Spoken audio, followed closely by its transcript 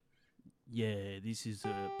Yeah, this is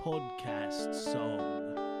a podcast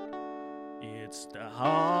song. It's the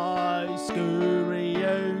High School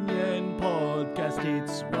Reunion podcast.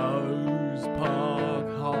 It's Rose Park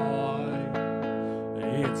High.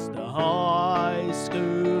 It's the High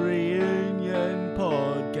School Reunion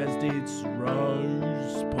podcast. It's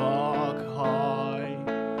Rose Park High.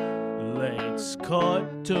 Let's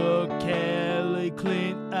cut to Kelly,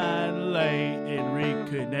 Clint, and Leighton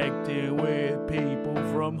reconnecting with people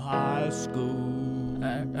from high school.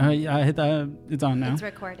 I hit the. It's on now. It's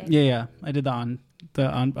recording. Yeah. I did the on. The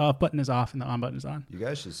on off button is off and the on button is on. You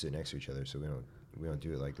guys should sit next to each other so we don't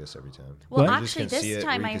do it like this every time. Well, What? actually, this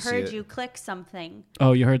time I heard you click something.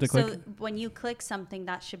 Oh, you heard the click? So when you click something,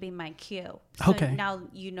 that should be my cue. So Okay. now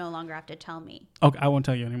you no longer have to tell me. Okay, I won't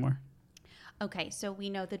tell you anymore. Okay, so we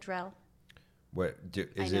know the drill. What is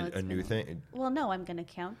I know it? it's A new been- thing? Well, no, I'm going to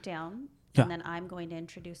count down. Yeah. And then I'm going to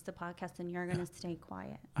introduce the podcast, and you're going to stay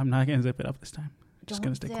quiet. I'm not gonna zip it up this time. Just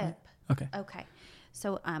gonna Don't stay zip. quiet. Okay. Okay.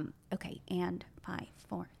 So, okay, and 5,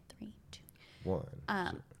 4, 3, 2.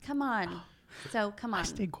 One. Come on. So, come I on.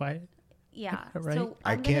 stayed quiet. Yeah. Right? So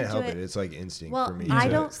I I'm gonna can't do help it. It's like instinct Well, for me. I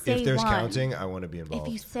to- don't say If there's one. counting, I want to be involved.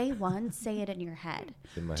 If you say one, say it in your head.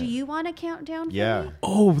 In my Do head. you want to count down for Yeah. me?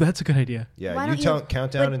 Oh, that's a good idea. Yeah, Why you don't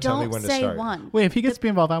count down but and tell me don't when to say start. one. Wait, if he gets to be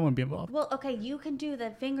involved, I wouldn't be involved. Well, okay, you can do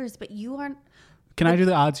the fingers, but you aren't. Can I do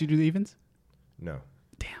the odds? You do the evens? No.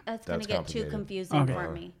 That's going to get too complicated. confusing Okay. for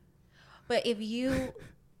me. But if you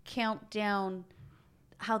count down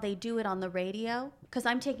how they do it on the radio, because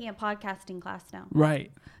I'm taking a podcasting class now.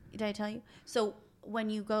 Right. Did I tell you? So when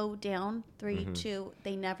you go down 3, Mm-hmm. 2,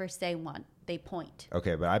 they never say one. They point.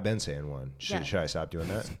 Okay, but I've been saying one. Yeah. Should I stop doing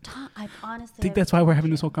that? I honestly I think that's why we're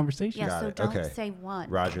having this whole conversation. Yeah, Got so it. don't Okay. say one.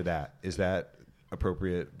 Roger that. Is that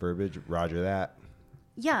appropriate verbiage? Roger that.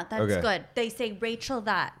 Yeah, that's Okay. good. They say Rachel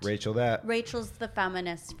that. Rachel that. Rachel's the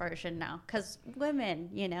feminist version now because women,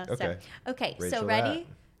 you know. Okay. So, okay, so Rachel ready?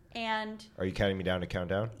 And Are you counting me down to count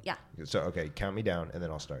down? yeah. So, okay, count me down and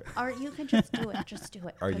then I'll start. Or you can just do it. Just do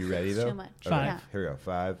it. Are you 'cause ready it's though? Too much. Okay, Five. Yeah. Here we go.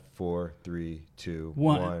 5, 4, 3, 2,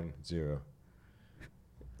 One. 1, 0.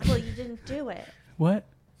 Well, you didn't do it. What?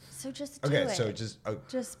 So just do Okay, it. so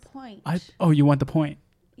just point. Oh, you want the point?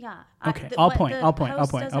 Yeah. Okay, I'll what point, the I'll point, I'll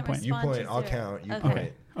host point, I'll doesn't point. you respond point, to I'll 0. count, you Okay.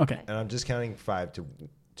 point. Okay. And I'm just counting 5 to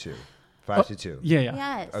 2. 5 to 2. Yeah.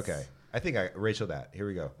 Yes. Okay. I think Rachel that. Here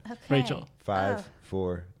we go. Okay. Rachel. 5, Oh.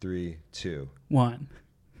 4, 3, 2. 1.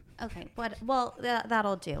 Okay. Well,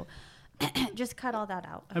 that'll do. Just cut all that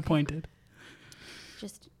out. I pointed.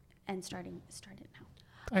 Just and start it now.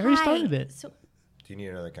 I already Hi. started it. So Do you need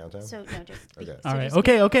another countdown? no, just be, Okay. so All right. just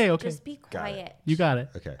be- Okay. Just be Got it. quiet. You got it.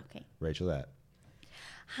 Okay. Okay. Rachel that.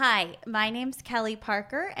 Hi, my name's Kelly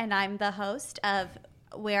Parker, and I'm the host of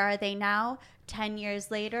Where Are They Now? 10 years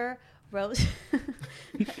later, Rose.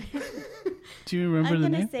 Do you remember I'm the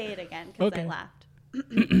going to name? say it again because Okay. I laughed.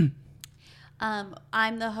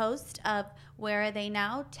 I'm the host of Where Are They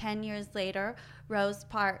Now? 10 years later, Rose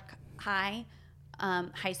Park High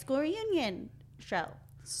High School Reunion show.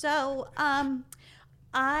 So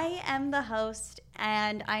I am the host,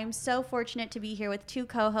 and I'm so fortunate to be here with two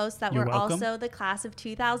co-hosts that You're were welcome. also the class of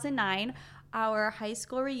 2009. Our high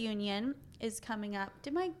school reunion is coming up.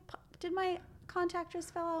 Did my contact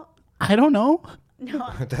just fell out? I don't know.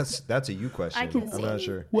 No, That's a you question. I can I'm see. not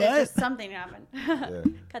sure. What? It's just something happened. Yeah.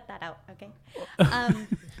 Cut that out, okay?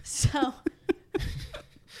 So,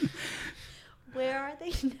 where are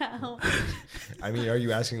they now? I mean, are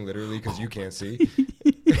you asking literally because you can't see?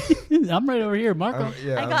 I'm right over here, Marco.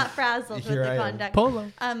 I got frazzled with here the I am. conduct.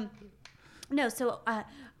 Polo. No, so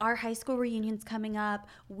our high school reunion's coming up.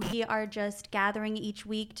 We are just gathering each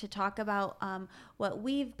week to talk about what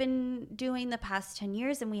we've been doing the past 10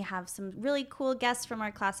 years, and we have some really cool guests from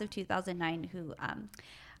our class of 2009 who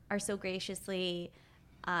are so graciously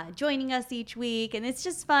joining us each week, and it's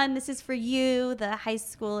just fun. This is for you, the high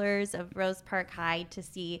schoolers of Rose Park High, to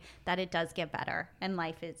see that it does get better, and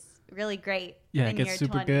life is really great. Yeah, in it gets your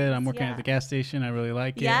super 20s. good. I'm working Yeah. at the gas station. I really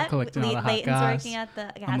like it. Yeah, Collecting all the hot Leighton's gas. working at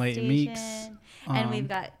the gas I'm Leighton station. Meeks. And we've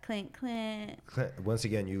got Clint. Once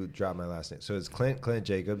again, you dropped my last name. So it's Clint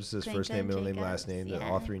Jacobs. His Clint first name, middle name, last Jacobs, name. yeah.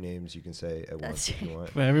 All three names you can say at once if you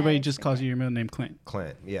want. But everybody That is just calls you your middle name Clint.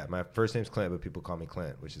 Clint. Yeah, my first name's Clint, but people call me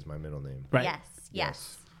Clint, which is my middle name. Right.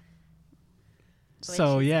 Yes.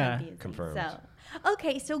 So, Which is yeah. confusing. Confirmed. So,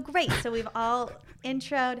 okay, so great. So we've all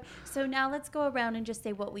introed. So now let's go around and just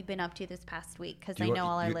say what we've been up to this past week, because Do I you know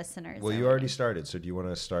want- all our you- listeners. Well, you already started, so do you want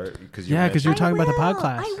to start? Yeah, 'cause you're talking about the pod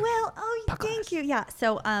class. I will. Oh, Pod thank class. you. Yeah.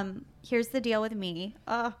 So here's the deal with me.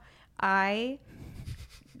 I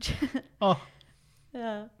Oh,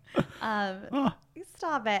 Oh,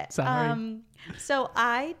 Stop it. Sorry. So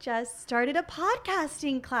I just started a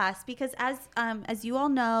podcasting class because as you all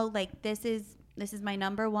know, like this is my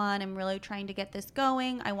number one. I'm really trying to get this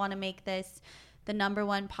going. I want to make this the number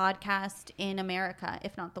one podcast in America,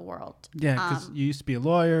 if not the world. yeah, because you used to be a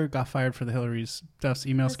lawyer, got fired for the Hillary Duff's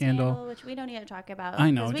email scandal. Which we don't need to talk about. I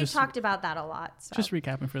know, 'cause we've just- talked about that a lot. So. Just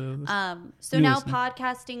recapping for the So new now listener.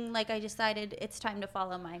 podcasting, like I decided it's time to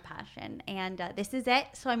follow my passion. And this is it.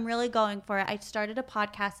 So I'm really going for it. I started a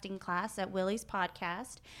podcasting class at Willie's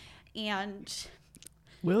Podcast. And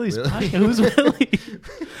Willie's Really? podcast. Who's Willie?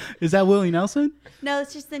 Is that Willie Nelson? no,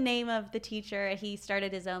 it's just the name of the teacher. He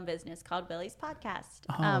started his own business called Willie's Podcast.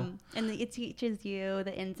 Oh. And it teaches you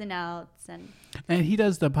the ins and outs. And And he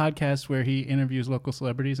does the podcast where he interviews local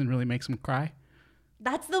celebrities and really makes them cry.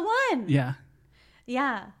 that's the one. Yeah.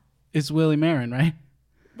 Yeah, It's Willie Marin, right?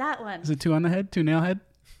 that one. Is it 2 on the head? 2 nail head?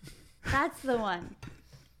 That's the one.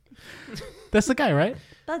 That's the guy, right?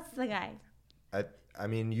 That's the guy. I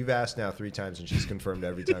mean, you've asked now 3 times, and she's confirmed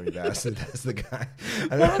every time you've asked that that's the guy.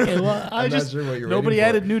 Okay, well, I'm not sure what you're nobody waiting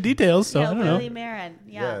for. added new details, so I don't Willie know. Marin.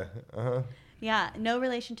 Yeah. Uh-huh. Yeah. No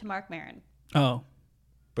relation to Mark Marin. Oh,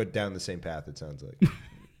 But down the same path, it sounds like.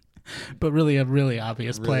 but really a really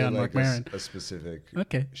obvious play Really on Mark like Marin. a specific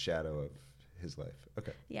Okay. shadow of his life.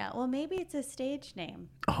 Okay. Yeah. Well, maybe it's a stage name.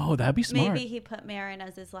 Oh, that'd be smart. Maybe he put Marin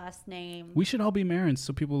as his last name. We should all be Marins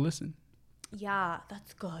so people listen. Yeah,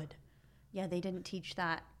 that's good. Yeah, they didn't teach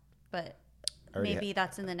that, but I already maybe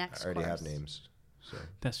that's in the next I already course. have names. So,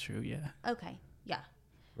 That's true, yeah. Okay. Yeah.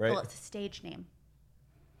 right? Well, it's a stage name.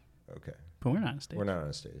 Okay. But we're not on stage. We're not on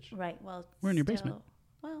a stage. Right. Well, We're in your still- basement.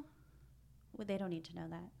 Well, they don't need to know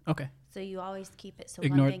that. Okay. So you always keep it. So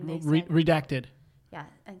Ignore one thing they said, redacted. yeah,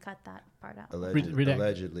 and cut that part out. Redact.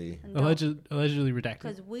 Allegedly. And don't- Allegedly redacted.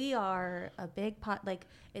 Because we are a big pot, like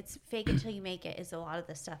it's fake until you make it is a lot of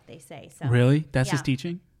the stuff they say. So Really? That's his Yeah.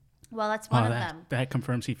 teaching? well, that's one Oh, of that, them. that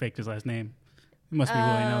confirms he faked his last name. It must be Willie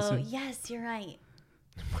Oh, Nelson. yes, you're right.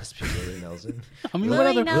 Must be Willie Nelson. I mean, what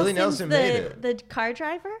other? Willie Nelson made it. The car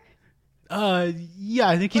driver. Yeah,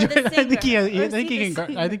 I think he. Or the I think he. singer. I Or think see he the can.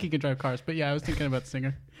 singer. I think he can drive cars. But yeah, I was thinking about the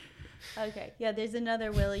singer. Okay, yeah. There's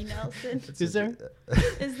another Willie Nelson. Is there?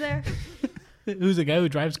 Is there? Who's the guy who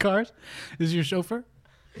drives cars? Is your chauffeur?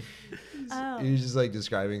 Oh, He's just like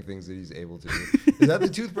describing things that he's able to do. Is that the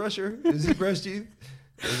toothbrusher? Does he brush teeth?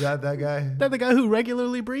 Is that guy? Is that the guy who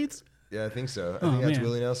regularly breathes? Yeah, I think so. I Oh, think that's man.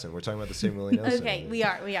 Willie Nelson. We're talking about the same Willie Nelson. okay. We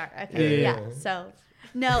are. Okay, Yeah. yeah. So,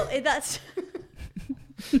 no, that's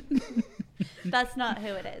that's not who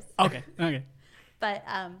it is. Okay. Okay. But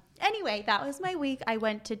anyway, that was my week. I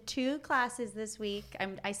went to 2 classes this week.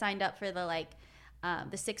 I signed up for the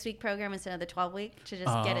 6-week program instead of the 12-week to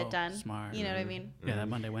just get Oh, it done. smart. You know what I mean? Yeah, that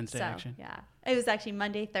Monday Wednesday So action. yeah, it was actually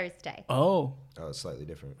Monday, Thursday. Oh, Oh, it's slightly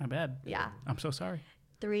different. my bad. Yeah, I'm so sorry.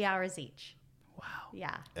 3 hours each. Wow.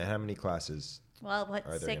 Yeah. And how many classes? Well, what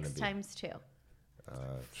Are there 6 gonna be? times 2?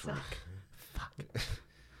 So,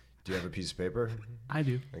 Do you have a piece of paper? I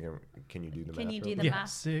do. Can you do the Can math? you real do the quick? Yeah, math?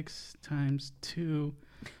 6 times 2.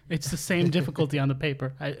 It's the same difficulty on the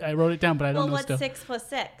paper. I wrote it down, but I don't well, know what's still. 6 plus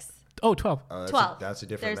 6? Oh, 12. Oh, that's 12. That's a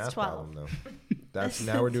different There's math 12. problem, though. That's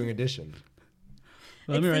now we're doing addition.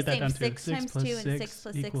 Let me It's write the that same. down too. 6 times 2 plus and 6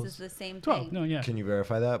 plus 6 equals is the same 12. thing. No, yeah. Can you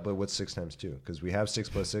verify that? But what's 6 times 2? Because we have 6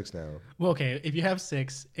 plus 6 now. Well, okay. If you have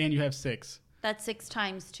 6 and you have 6, That's 6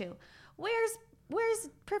 times 2. Where's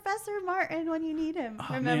Professor Martin when you need him?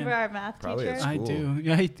 Oh, Remember man. our math Probably teacher? at I Cool. do.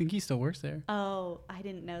 Yeah, I think he still works there. Oh, I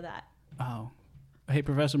didn't know that. Oh, hey,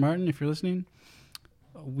 Professor Martin, if you're listening,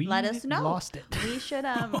 we Let us know. lost it. We should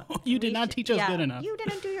You did not teach us good enough. You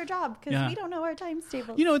didn't do your job because Yeah. we don't know our times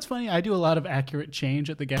tables. You know, it's funny. I do a lot of accurate change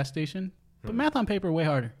at the gas station, but math on paper way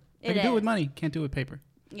harder. I It can do it with is. money, can't do it with paper.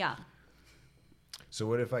 Yeah. So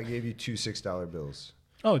what if I gave you 2 $6 bills?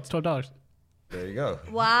 Oh, it's $12. There you go.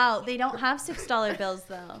 Wow, they don't have $6 bills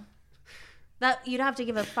though. That you'd have to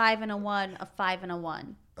give a 5 and a 1, a 5 and a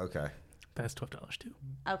 1. Okay. That's $12 too.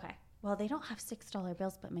 Okay. Well, they don't have $6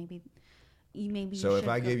 bills, but maybe So if should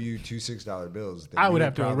I go- gave you 2 $6 bills, then I you would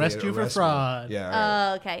have to probably arrest you for arrest me. fraud. Yeah. all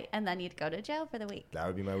right. Oh, okay. And then you'd go to jail for the week. That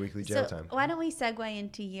would be my weekly jail So time. why don't we segue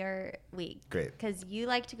into your week? Great. Because you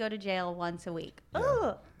like to go to jail once a week. Yeah.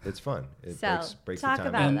 Oh, It's fun. It So, breaks talk the time.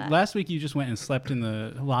 about And that. last week you just went and slept in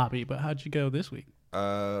the lobby, but how'd you go this week?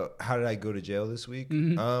 How did I go to jail this week?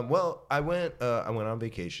 Mm-hmm. Well, I went on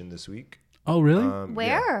vacation this week. Oh, really?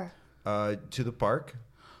 where? Yeah. To the park.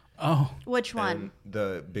 oh, Which one? And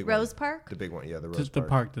the big Rose one. Park? The big one. Yeah, the Rose just the Park.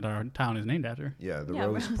 park that our town is named after. Yeah, the Yeah,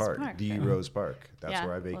 Rose Rose Park. Park. The Yeah. Rose Park. That's Yeah.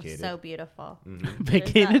 where I Well, vacated. so beautiful.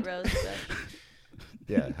 Vacated? There's that rose bush.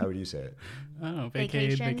 Yeah, how would you say it? I don't know.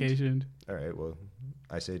 Vacated. Vacationed? Vacationed. All right, well,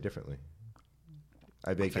 I say it differently.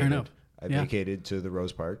 I Fair vacated. enough. I Yeah. vacated to the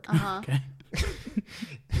Rose Park. Okay.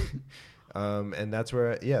 And that's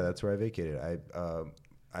where I vacated.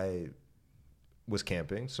 I was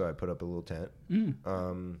camping, so I put up a little tent.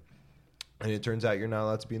 And it turns out you're not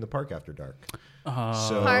allowed to be in the park after dark.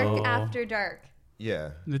 So- Park after dark.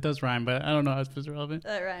 Yeah. It does rhyme, but I don't know how it's relevant.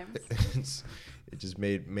 That rhymes. It just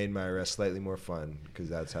made my arrest slightly more fun because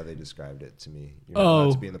that's how they described it to me. You're not Oh.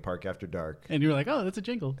 allowed to be in the park after dark. And you were like, oh, that's a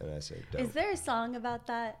jingle. And I said, dope. Is there a song about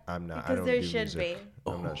that? I'm not. I Because don't there do should music.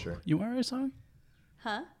 be. I'm not sure. You want to write a song?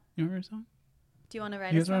 Huh? You want to write a song? Do you want to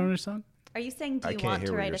write You a guys want to song? write a song? Are you saying do I you can't want hear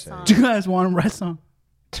to what write you're a saying. song? Do you guys want to write a song?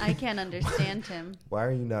 I can't understand him. Why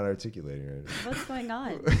are you not articulating right now? What's going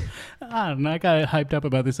on? I don't know. I got hyped up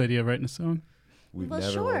about this idea of writing a song. We've Well,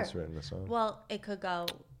 never sure. once written a song. Well, it could go.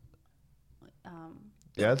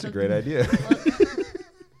 Yeah, that's a great idea.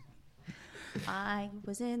 I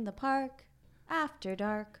was in the park after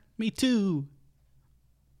dark. Me too.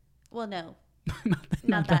 Well, no,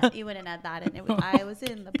 not that. You wouldn't add that in. It was, I was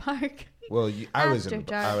in the park, Well, I was After in.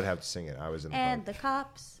 dark. I would have to sing it. I was in the and park. the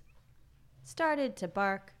cops started to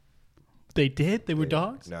bark. They did? They were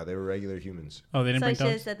dogs? No, they were regular humans. Oh, they didn't So I bring should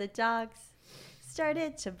have dogs? said the dogs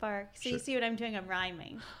started to bark. So you Sure. see what I'm doing? I'm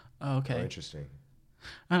rhyming. Oh, Oh, okay. interesting.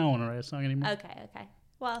 I don't want to write a song anymore. Okay.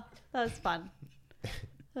 Well, that was fun. That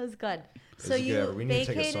was good. This So is good. you We need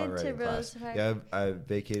to take a vacated to songwriting Rose class. Park. Yeah, I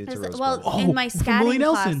vacated to Rose Well, Park. in my from Willie scatting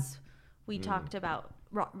Nelson. class, we talked about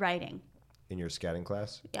writing. In your scatting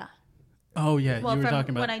class? Yeah. Oh, yeah. Well, you were from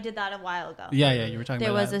talking about. when I did that a while ago. Yeah, you were talking There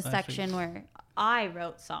about was that a last week. section where I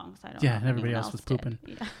wrote songs. I don't Yeah, know if and everybody anyone else was did. pooping.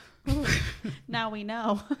 Yeah. Now we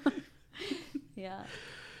know. Yeah.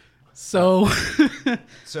 So,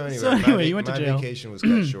 So anyway, So anyway, you went to my jail. vacation was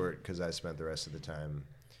cut short because I spent the rest of the time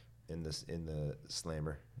in the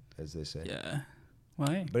slammer, as they say. yeah. Well,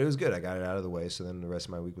 hey. But it was good. I got it out of the way, so then the rest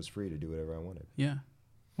of my week was free to do whatever I wanted. Yeah.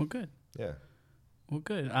 Well, good. Yeah. Well,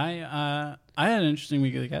 good. I had an interesting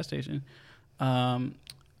week at the gas station.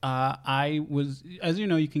 I was, as you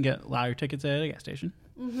know, you can get lottery tickets at a gas station.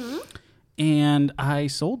 Mm-hmm. And I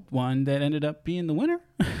sold one that ended up being the winner,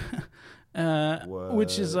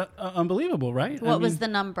 which is unbelievable, right? What was the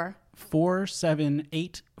number?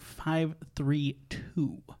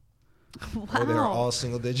 478532. Wow. Oh, they're all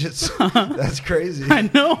single digits. That's crazy. I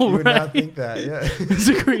know, You would right? not think that. Yeah. It's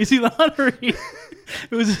a crazy lottery.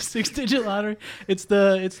 It was a 6-digit lottery. It's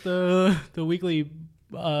the weekly,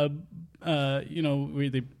 where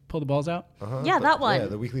they pull the balls out. Uh-huh. Yeah, that one. Yeah,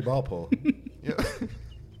 the weekly ball pull. Yeah.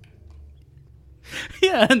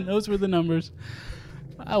 Yeah, and those were the numbers.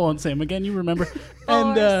 I won't say them again. You remember?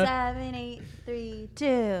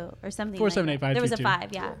 47832 or something. 47852. There was a 5.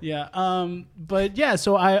 Yeah. Yeah. But yeah.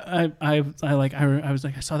 So I was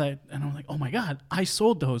like, I saw that, and I'm like, oh my god, I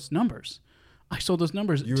sold those numbers. You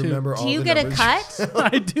to- remember all Do you the get a numbers? cut?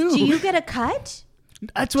 I do. Do you get a cut?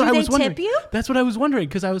 That's what Do I they was wondering. tip you? That's what I was wondering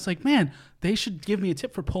because I was like, man, they should give me a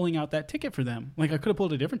tip for pulling out that ticket for them. Like I could have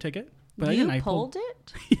pulled a different ticket, but I You didn't. I pulled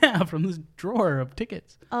it? Yeah, from this drawer of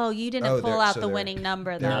tickets. Oh, you didn't Oh, pull they're- out so the they're- winning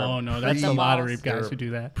number they're- though. No, that's the Pre- lottery They're guys who do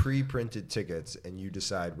that. Pre-printed tickets, and you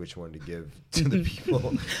decide which one to give to the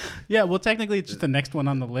people. Yeah, well, technically it's just the next one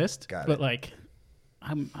on the list, Got but it. like,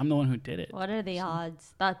 I'm the one who did it. What are the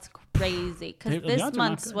odds? That's crazy. The Because this odds are not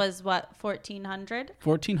month's good. was what, 1,400?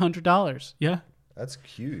 $1,400. Yeah, That's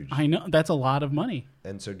huge. I know that's a lot of money.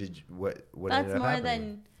 And so did you, what That's ended up more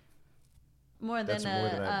happening? than That's more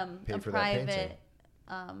than I a paid for that painting. private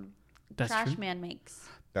That's trash true. man makes.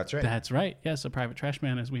 That's right. That's right. Yes, a private trash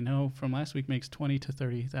man, as we know from last week, makes 20 to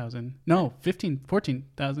 30,000. No,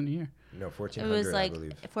 14,000 a year. No, It 1,400, was like I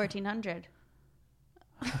believe. 1,400.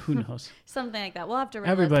 Who knows? Something like that. We'll have to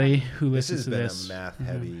Everybody who This listens has to been this, a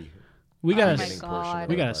math-heavy we Oh gotta my beginning portion God. of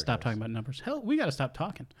we our gotta stop podcast. talking about numbers. Hell, we gotta stop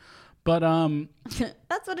talking. But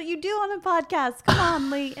That's what you do on a podcast. Come on,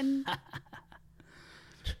 Leighton.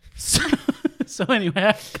 so anyway,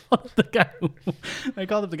 I called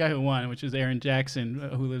up the guy who won, which is Aaron Jackson,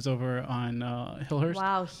 who lives over on Hillhurst.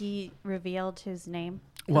 Wow, he revealed his name.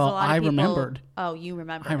 'Cause Well, a lot of I people- remembered. Oh, you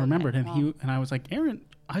remembered. I remembered Okay, him. well, And I was like, Aaron,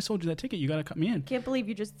 I sold you that ticket. You gotta cut me in. can't believe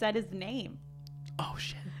you just said his name. Oh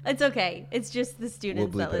shit. It's okay. It's just the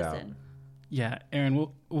students bleep that it out. listen. Yeah, Aaron,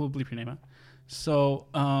 we'll bleep your name out. So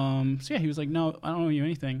yeah, he was like, no, I don't owe you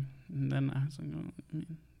anything. And then I was like, oh, I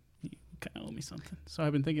mean, you kind of owe me something. So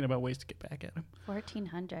I've been thinking about ways to get back at him.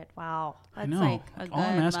 1,400. Wow, that's I know. like a good All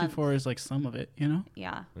I'm asking month. for is like some of it, you know?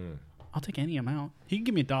 Yeah. I'll take any amount. He can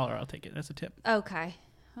give me $1, I'll take it. That's a tip. Okay.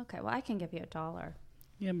 Okay. Well, I can give you $1.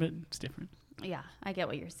 Yeah, but it's different Yeah, I get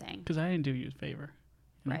what you're saying. because I didn't do you a favor.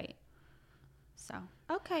 you know? Right. So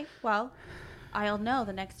okay. Well, I'll know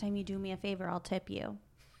the next time you do me a favor, I'll tip you.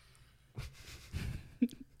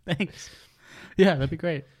 Thanks. Yeah, that'd be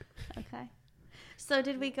great. Okay. So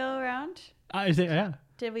did we go around? I say, yeah.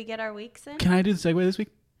 Did we get our weeks in? Can I do the segue this week?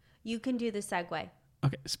 You can do the segue.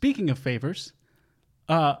 Okay. Speaking of favors,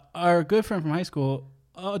 our good friend from high school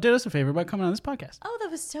did us a favor by coming on this podcast. Oh, that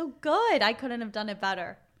was so good. I couldn't have done it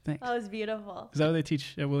better. Thanks. That was beautiful. Is that what they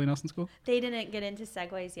teach at Willie Nelson School? They didn't get into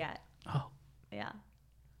segues yet. Oh. Yeah.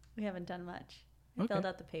 We haven't done much. I Okay. filled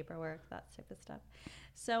out the paperwork, that type of stuff.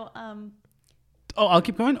 So, Oh, I'll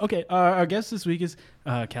keep going. Okay. Our guest this week is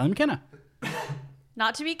Callie McKenna.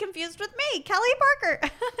 not to be confused with me, Kelly Parker.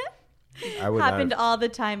 I would Happened not. all the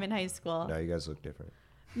time in high school. No, you guys look different.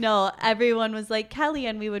 No, everyone was like Kelly,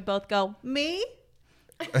 and we would both go, me?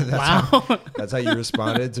 Wow. That's how you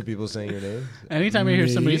responded to people saying your name. Anytime I hear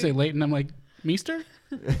somebody Me? say Leighton, I'm like, Meester?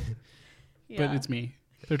 But Yeah. it's me.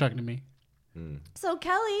 They're talking to me. So,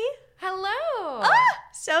 Kelly, Hello.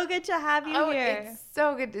 so good to have you here. It's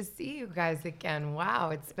so good to see you guys again. Wow,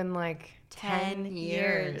 it's been like 10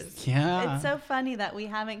 years. Yeah. It's so funny that we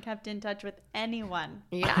haven't kept in touch with anyone.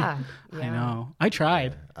 Yeah. I know. I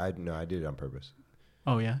tried. I did it on purpose.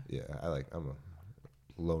 Oh, yeah. Yeah, I'm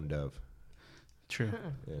a lone dove. True.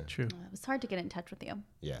 Yeah. True. It was hard to get in touch with you.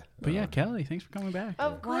 Yeah. But yeah, Kelly, thanks for coming back.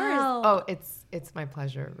 Of course. Wow. Oh, it's my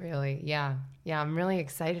pleasure, really. Yeah. Yeah, I'm really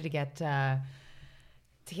excited to get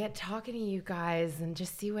talking to you guys and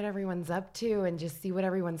just see what everyone's up to and just see what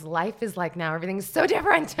everyone's life is like now. Everything's so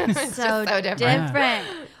different. It's just So different. different.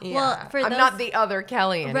 Yeah. Well, for I'm those, not the other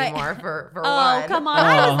Kelly Right. anymore for Oh, one. come on.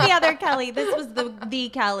 I was the other Kelly. This was the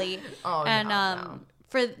Kelly. Oh, and no.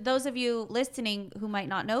 for those of you listening who might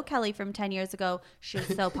not know Kelly from 10 years ago, she was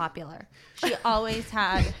so popular. She always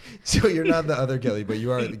had. So you're not the other Kelly, but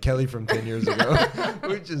you are the Kelly from 10 years ago,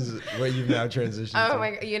 which is what you've now transitioned to. Oh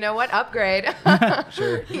my, you know what? Upgrade.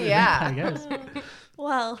 Sure. I Yeah. guess.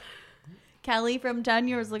 Well, Kelly from 10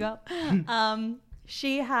 years ago.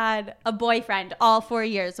 She had a boyfriend all 4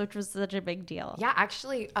 years, which was such a big deal. Yeah,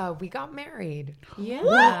 actually, we got married. Yeah.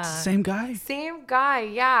 What? Same guy? Same guy.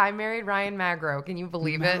 Yeah, I married Ryan Magro. Can you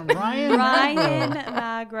believe it? Ryan. Ryan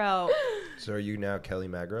Magro. So are you now Kelly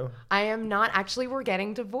Magro? I am not. Actually, we're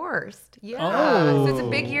getting divorced. Yeah. Oh. So it's a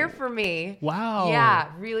big year for me. Wow. Yeah,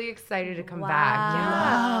 really excited to come back. Yeah.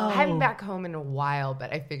 Wow. I haven't been back home in a while,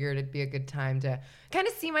 but I figured it'd be a good time to kind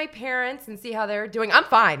of see my parents and see how they're doing. I'm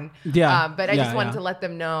fine. Yeah. But I Yeah, just wanted yeah. to let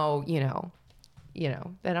them know,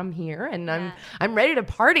 that I'm here and Yeah. I'm ready to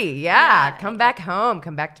party. Yeah. Come back home.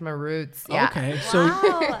 Come back to my roots. Yeah. Okay. So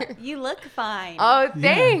Wow, you look fine. Oh,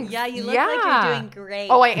 thanks. Yeah, you look like you're doing great.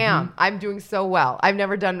 Oh, I am. I'm doing so well. I've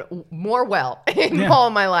never done more well in Yeah. all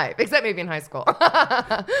of my life, except maybe in high school.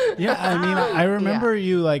 yeah, I mean, I remember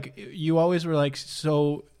you like you always were like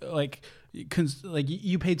so like.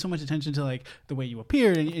 You paid so much attention to like the way you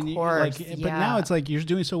appeared, and you, like, course, but yeah. now it's like you're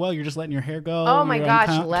doing so well. You're just letting your hair go. Oh my you're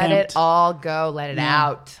gosh, let it unkempt. all go. Let it Yeah.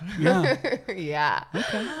 out. Yeah. Yeah.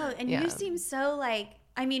 Oh, and Yeah. you seem so like,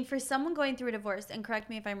 I mean, for someone going through a divorce, and correct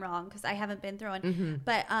me if I'm wrong, because I haven't been through one,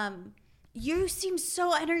 but you seem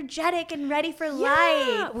so energetic and ready for Yeah.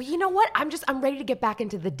 life. Well, you know what? I'm ready to get back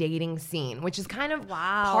into the dating scene, which is kind of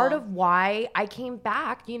Wow. part of why I came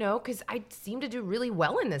back, because I seem to do really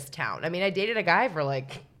well in this town. I mean, I dated a guy for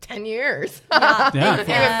like 10 years. Yeah. Even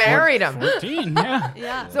married him. 14. Yeah.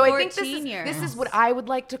 Yeah. So I think 14 years. this is what I would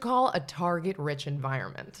like to call a target-rich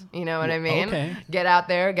environment. You know what I mean? Okay. Get out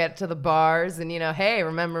there, get to the bars, and hey,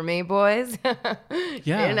 remember me, boys? Yeah.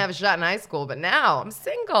 I didn't have a shot in high school, but now I'm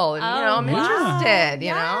single, and I'm wow. interested.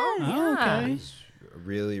 Yes. Oh, okay. There's a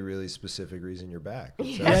really, really specific reason you're back. So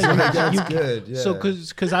Yeah, that's good. Yeah. So,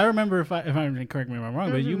 because I remember if I'm correct me if I'm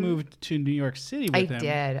wrong, but you moved to New York City with I him.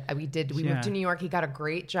 did. We did. We Yeah. moved to New York. He got a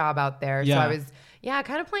great job out there. Yeah. So I was,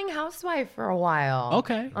 kind of playing housewife for a while.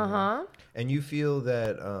 Okay. Uh-huh. And you feel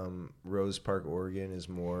that Rose Park, Oregon is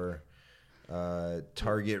more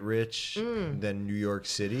target rich than New York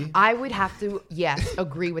City? I would have to,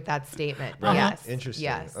 agree with that statement. Right. Yes. Interesting.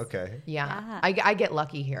 Yes. Okay. Yeah. Yeah. I get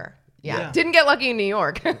lucky here. Yeah. Yeah. Didn't get lucky in New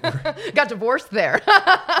York. Got divorced there.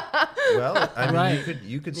 Well, I mean, Right.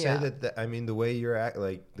 you could say Yeah. that. I mean, the way you're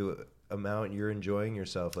like the amount you're enjoying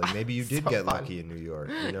yourself, like maybe you did So get fun. lucky in New York.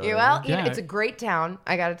 You know Yeah, what I well, mean? Yeah. it's a great town,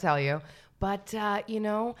 I got to tell you. But,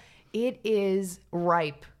 it is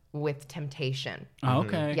ripe with temptation. Oh,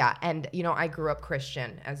 okay. Yeah, and I grew up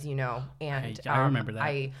Christian, as you know, and I remember that.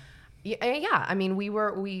 I mean,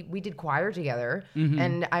 we did choir together,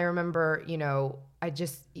 and I remember,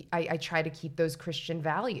 I try to keep those Christian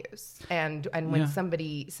values, and when Yeah.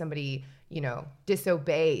 somebody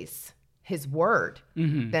disobeys his word,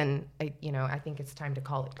 then I think it's time to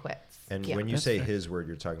call it quits. And Yeah. when you That's say fair. his word,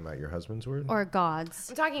 you're talking about your husband's word? Or God's.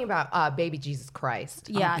 I'm talking about baby Jesus Christ.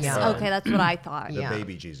 Yes. Yeah. Okay, that's what I thought. The Yeah.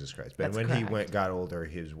 baby Jesus Christ. But That's when correct. he got older,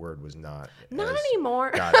 his word was not. Not as-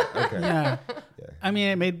 anymore. Got it. Okay. Yeah. Yeah. I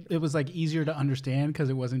mean, it was like easier to understand because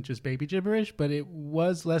it wasn't just baby gibberish, but it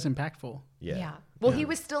was less impactful. Yeah. Yeah. Well, he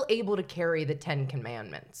was still able to carry the 10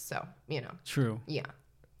 Commandments. So, True. yeah.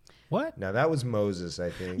 What? Now that was Moses, I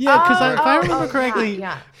think. Yeah, because if I Oh, remember yeah, correctly,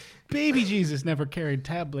 Yeah. baby Jesus never carried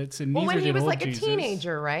tablets, and Well, neither when he did was old like Jesus. a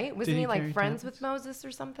teenager, right? Wasn't Did he he like carry friends tablets? with Moses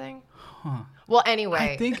or something? Huh. Well,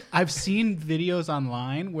 anyway. I think I've seen videos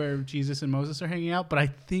online where Jesus and Moses are hanging out, but I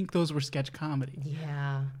think those were sketch comedy.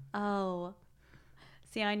 Yeah. Oh.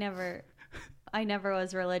 See, I never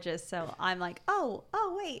was religious, so I'm like, oh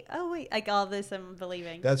wait. Like all this I'm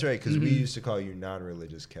believing. That's right, because we Mm-hmm. used to call you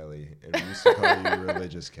non-religious Kelly, and we used to call you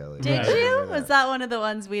religious Kelly. Did Right. you? Remember Was that one of the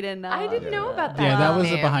ones we didn't know? I didn't know about that. Yeah, that was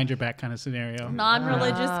man. a behind your back kind of scenario.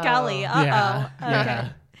 Non-religious Oh. Kelly. Yeah. Okay. Yeah.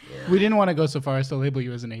 We didn't want to go so far as to label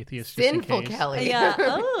you as an atheist. Just in Sinful case. Kelly. Yeah.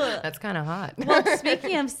 Oh. That's kind of hot. Well,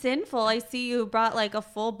 speaking of sinful, I see you brought like a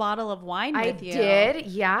full bottle of wine I with you. did,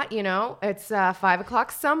 yeah. It's 5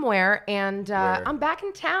 o'clock somewhere, and Where? I'm back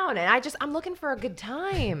in town, and I'm looking for a good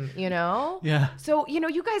time. Yeah. So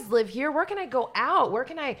you guys live here. Where can I go out? Where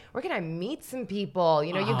can I meet some people?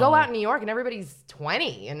 You go Oh. out in New York, and everybody's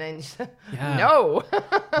 20, and then Yeah. no.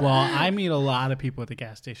 Well, I meet a lot of people at the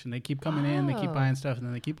gas station. They keep coming in, they keep Oh. buying stuff, and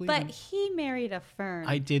then they keep leaving. But he married a fern.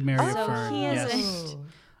 I did marry a so fern. he yes. isn't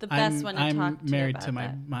the best one to I'm talk to married about to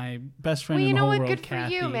that. my best friend Well, in you the know whole what? world, Good for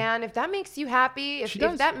Kathy. you, man. If that makes you happy, She if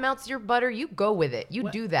does. that melts your butter, you go with it. You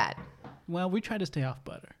What? do that. Well, we try to stay off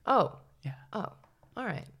butter. Oh, Yeah, oh, all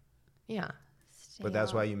right, yeah. But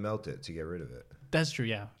that's why you melt it to get rid of it. that's true.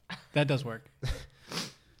 Yeah, that does work.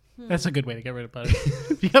 That's a good way to get rid of butter.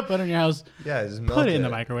 If you got butter in your house, Yeah, just melt put it in the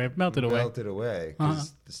microwave, melt it away. Melt it away, because Uh-huh.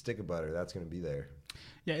 the stick of butter, that's going to be there.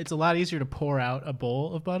 Yeah, it's a lot easier to pour out a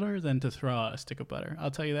bowl of butter than to throw out a stick of butter.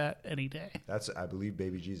 I'll tell you that any day. I believe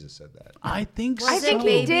Baby Jesus said that. I think Was I so. think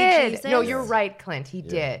Baby he did. Jesus? No, you're right, Clint. He Yeah,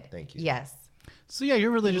 did. thank you. Yes. So yeah,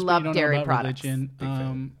 you're religious, Love but you don't dairy know about products. religion. Big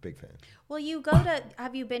fan. Big fan. Well,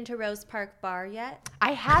 have you been to Rose Park Bar yet?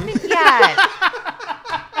 I haven't yet.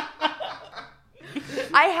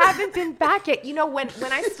 I haven't been back yet.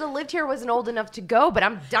 When I still lived here, I wasn't old enough to go, but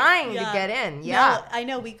I'm dying to get in. Yeah. No, I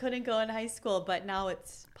know we couldn't go in high school, but now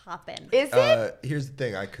it's popping. Is it? Here's the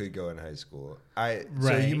thing. I could go in high school. So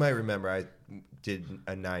Right. you might remember I did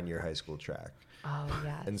a 9-year high school track. Oh,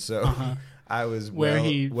 yeah. And so I was where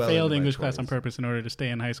he well failed into my English class on 20s. purpose in order to stay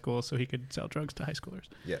in high school so he could sell drugs to high schoolers.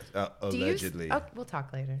 Yes, Do you allegedly. Oh, we'll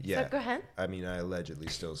talk later. Yeah. So go ahead. I mean, I allegedly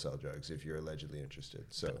still sell drugs if you're allegedly interested.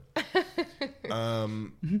 So,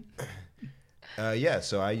 yeah,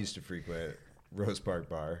 so I used to frequent Rose Park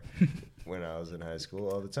Bar when I was in high school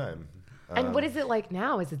all the time. And what is it like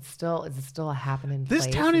now? Is it still a happening This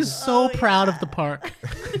place? town is so proud of the park.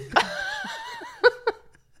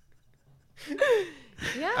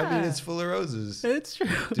 Yeah. I mean, it's full of roses. It's true.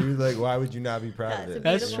 Dude, like, why would you not be proud of That's a it?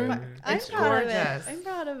 That's beautiful true. park. I'm It's proud gorgeous. of it. I'm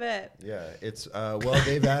proud of it. Yeah, it's well,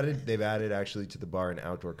 they've added actually to the bar an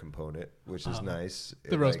outdoor component, which is nice.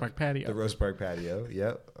 The Rose Park patio. The Rose Park patio.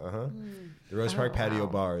 Yep. The Rose Park patio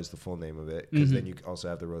bar is the full name of it, because then you also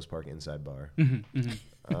have the Rose Park inside bar.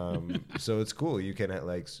 So it's cool. You can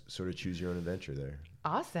sort of choose your own adventure there.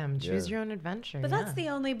 Awesome. Choose Yeah. your own adventure. But that's the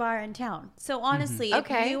only bar in town. So honestly,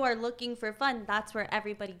 Okay. if you are looking for fun, that's where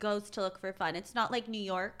everybody goes to look for fun. It's not like New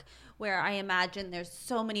York, where I imagine there's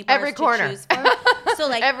so many bars Every to corner. choose from. So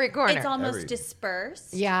like Every corner. it's almost Every-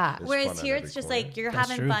 dispersed. Yeah. There's Whereas fun on here every it's just corner. like you're That's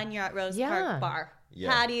having true. fun. You're at Rose Yeah. Park Bar, Yeah.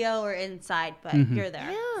 patio or inside, but you're there.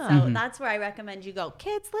 Yeah. So that's where I recommend you go.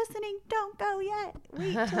 Kids listening, don't go yet.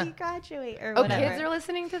 Wait till you graduate or Oh, whatever. kids are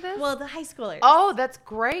listening to this? Well, the high schoolers. Oh, that's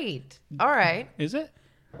great. All right. Is it?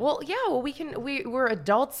 Well, yeah. Well, we're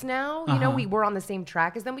adults now. You know, we're on the same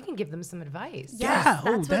track as them. We can give them some advice. Yeah.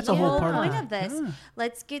 Oh, what that's the a whole whole part of point it. of this. Yeah.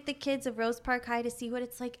 Let's get the kids of Rose Park High to see what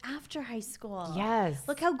it's like after high school. Yes.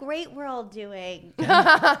 Look how great we're all doing.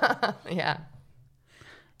 Yeah.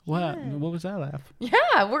 What? What was that laugh?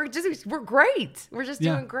 Yeah. We're great. We're just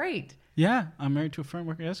Yeah. doing great. Yeah, I'm married to a firm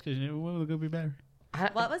worker. Yes, because what would be better?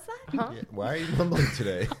 What was that? Yeah. Why are you mumbling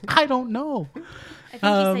today? I don't know. I think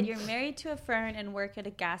you said you're married to a fern and work at a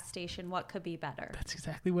gas station. What could be better? That's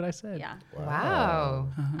exactly what I said. Yeah. Wow.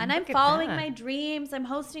 And I'm Look at following that. my dreams. I'm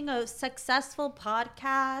hosting a successful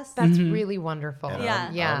podcast. That's really wonderful. And Yeah.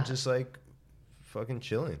 Yeah. I'm just fucking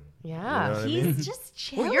chilling. Yeah. You know what I He's mean? just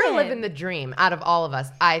chilling. Well, you're living the dream out of all of us,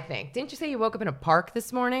 I think. Didn't you say you woke up in a park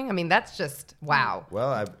this morning? I mean, that's just wow.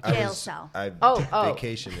 Well, Jail cell. I Oh.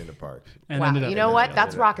 vacationed in a park. And Wow. ended up You in know that what? jail.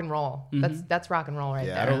 That's rock and roll. That's rock and roll right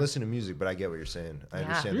Yeah, there. I don't listen to music, but I get what you're saying. I Yeah.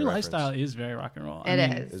 understand Your the reference. lifestyle is very rock and roll. It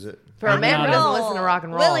is. Is it? For a man who honest. doesn't listen to rock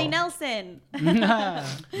and roll. Willie Nelson.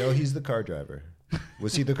 No, he's the car driver.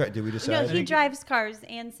 Was he the car? Did we No, decide? he drives cars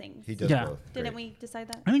and sings. He does Yeah. both. Didn't Great. we decide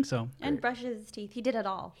that? I think so. And brushes his teeth. He did it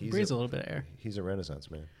all. He's Breathes a little bit of air. He's a Renaissance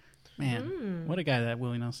man. Man, what a guy that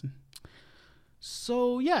Willie Nelson.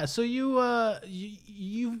 So yeah, so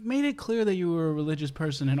you've made it clear that you were a religious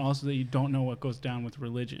person, and also that you don't know what goes down with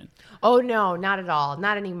religion. Oh no, not at all.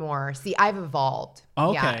 Not anymore. See, I've evolved.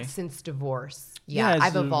 Okay. Yeah, since divorce. Yeah, Yeah, I've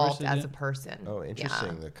as a evolved divorced, as yeah. a person. Oh,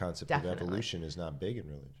 interesting. Yeah. The concept of definitely. evolution is not big in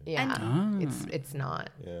religion. Yeah. And- It's not.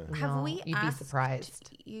 Yeah. Have No, we you'd be asked surprised.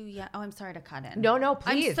 you yet? Oh, I'm sorry to cut in. No,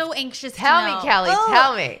 please. I'm so anxious Tell to me, know. Kelly. Oh,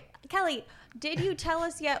 Tell me. Kelly, did you tell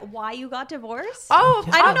us yet why you got divorced? Oh,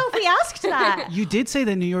 I don't know if we asked that. You did say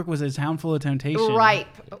that New York was a town full of temptation. Ripe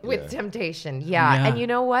with Yeah. temptation. Yeah. Yeah. And you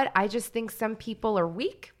know what? I just think some people are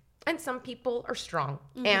weak and some people are strong.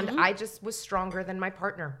 And I just was stronger than my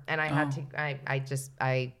partner. And I had to,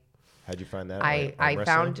 How'd you find that? I Arm wrestling?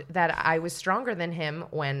 found that I was stronger than him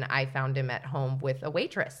when I found him at home with a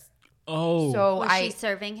waitress. Oh, So Was I she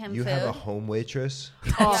serving him You food? have a home waitress.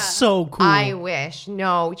 that's so cool. I wish.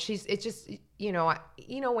 No, it's just,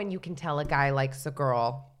 when you can tell a guy likes a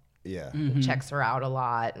girl, Yeah. checks her out a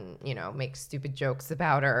lot and, makes stupid jokes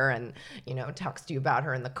about her and, talks to you about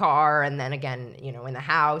her in the car and then again, in the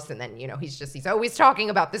house. And then, he's always talking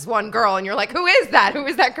about this one girl and you're like, who is that? Who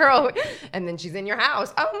is that girl? And then she's in your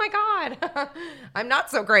house. Oh my God. I'm not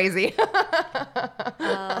so crazy.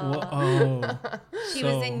 Whoa. She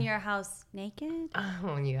was in your house naked?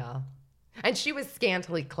 Oh, yeah. And she was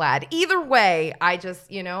scantily clad. Either way, I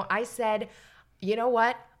just, I said, you know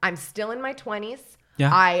what? I'm still in my 20s.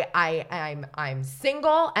 Yeah. I'm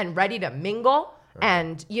single and ready to mingle.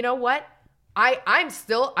 And you know what? I'm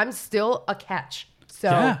still a catch. So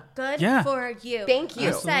Yeah. Good Yeah. for you. Thank you.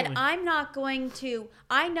 You said, Absolutely. I'm not going to,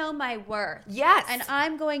 I know my worth. Yes. And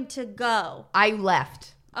I'm going to go. I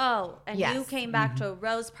left. Oh, and you Yes. came back to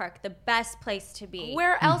Rose Park, the best place to be.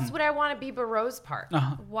 Where else would I want to be but Rose Park?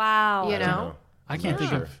 Wow. You I don't know? I can't think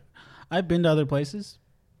Sure. of. I've been to other places.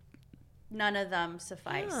 None of them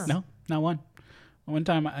suffice. No, not one. One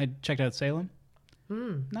time I checked out Salem.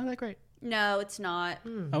 Not that great. No, it's not.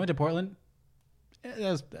 I went to Portland.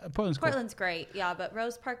 Portland's cool. Portland's great, yeah, but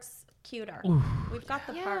Rose Park's cuter. We've got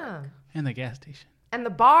the Yeah. park. And the gas station. And the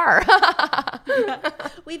bar.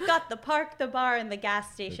 We've got the park, the bar, and the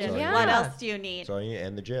gas station. all you What need. else do you need? That's all you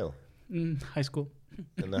and the jail High school.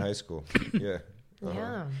 and the high school. Yeah.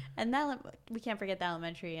 Yeah. And we can't forget the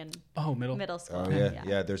elementary and Oh, middle. middle school. Oh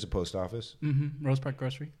yeah. There's a post office. Rose Park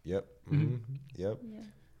Grocery. Yep. Yep.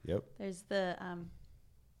 Yep. There's the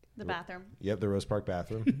bathroom. Yep. The Rose Park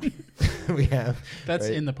bathroom. We have. That's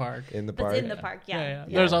right, in the park. in the That's park. in the park, yeah.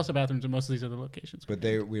 There's also bathrooms in most of these other locations. But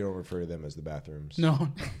we don't refer to them as the bathrooms. No.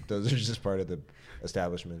 Those are just part of the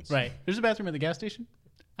establishments. Right. There's a bathroom at the gas station.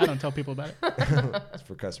 I don't tell people about it. It's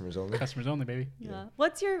for customers only. Customers only, baby. Yeah.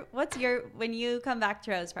 What's your when you come back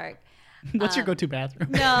to Rose Park? What's your go-to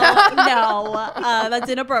bathroom? No, that's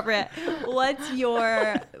inappropriate. What's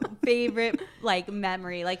your favorite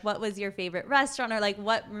memory? What was your favorite restaurant, or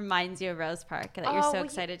what reminds you of Rose Park that you're so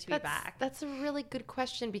excited to be back? That's a really good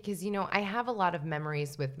question because, I have a lot of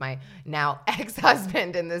memories with my now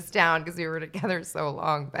ex-husband in this town because we were together so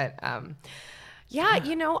long. But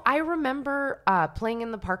I remember playing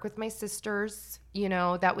in the park with my sisters.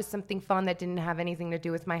 That was something fun that didn't have anything to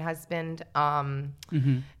do with my husband.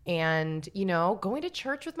 And, going to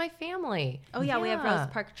church with my family. Oh yeah, we have Rose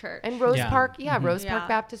Park Church. And Rose Yeah. Park, Rose Yeah. Park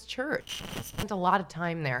Baptist Church. Spent a lot of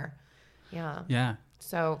time there. Yeah. Yeah.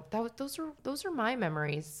 So those are my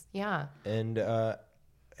memories. Yeah. And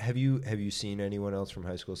have you seen anyone else from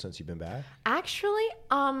high school since you've been back? Actually,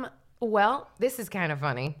 well, this is kind of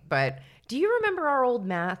funny, but do you remember our old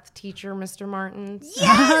math teacher, Mr. Martins?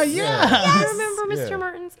 Yeah. Do you remember Mr. Yeah.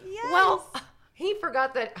 Martins? Well, he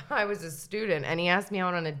forgot that I was a student and he asked me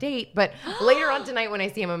out on a date. But later on tonight when I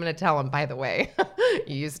see him, I'm going to tell him, by the way,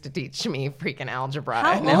 you used to teach me freaking algebra.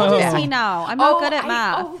 How And old yeah. is he now? I'm not good at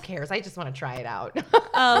math. who cares? I just want to try it out.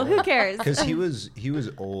 Oh, who cares? Because he was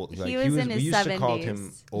old. He was in his we used to call him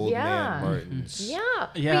 70s. Old Yeah. Man Martins. Yeah.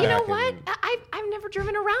 Yeah. But you know Back what? in- I've never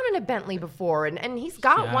driven around in a Bentley before, and he's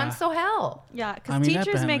got Yeah. one, so hell. Yeah, because I mean, that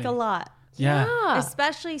teachers make a Bentley. lot, Yeah.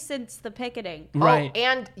 especially since the picketing. Right. Oh,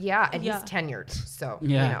 and Yeah. he's tenured, so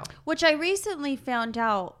Yeah. you know. Which I recently found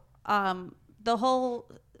out. The whole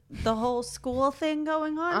the whole school thing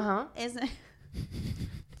going on isn't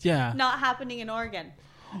Yeah. not happening in Oregon.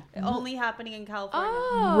 Only happening in California.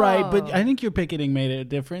 Oh. Right, but I think your picketing made a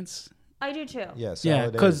difference. I do too. Yeah, Yeah,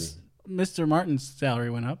 solidarity. because Mr. Martin's salary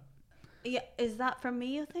went up. Yeah, is that from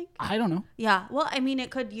me, you think? I don't know. Yeah. Well, I mean,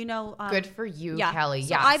 it could, Good for you, yeah. Kelly. So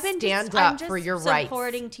Yeah, I've been stand I'm up for your rights.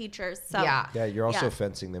 supporting teachers. So Yeah. Yeah, you're also Yeah.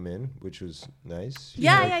 fencing them in, which was nice. You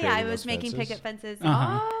Yeah, like yeah, yeah. I creating was those making fences. picket fences.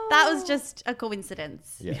 Uh-huh. That was just a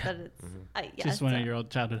coincidence. Yeah. That it's, yeah, Just one so- of your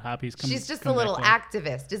old childhood hobbies. She's just a come little back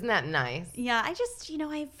activist. Isn't that nice? Yeah, I just,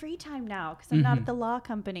 I have free time now because I'm not at the law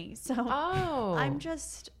company. So Oh. I'm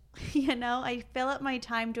just, I fill up my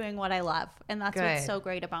time doing what I love. And that's what's Good. so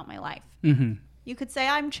great about my life. Mm-hmm. You could say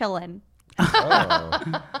I'm chilling. Oh,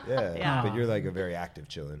 yeah. Yeah. But you're like a very active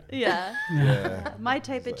chillin'. Yeah. Yeah. My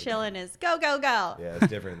type of chilling is go, go, go. Yeah, it's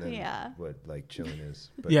different than Yeah. what like chillin'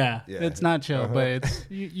 is. But Yeah, it's not chill, but it's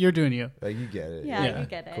you're doing you. like you get it. Yeah, Yeah. you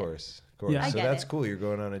get it. Of course. Of course. Yeah. I So get that's it. cool. You're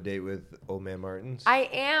going on a date with Old Man Martins. I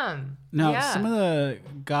am. Now, Yeah. some of the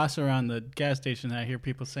goss around the gas station that I hear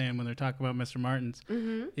people saying when they're talking about Mr. Martin's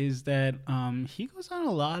is that he goes on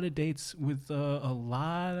a lot of dates with a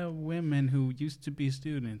lot of women who used to be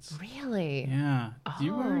students. Really? Yeah.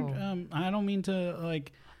 You were, Oh. I don't mean to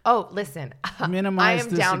like. Oh, listen. Minimize I am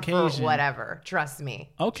this down occasion. for whatever. Trust me.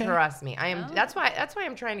 Okay. Trust me. I am. That's why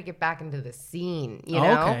I'm trying to get back into the scene. You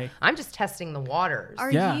know. Okay. I'm just testing the waters.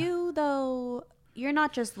 Are Yeah. you, though, you're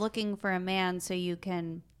not just looking for a man so you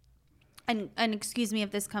can, and excuse me if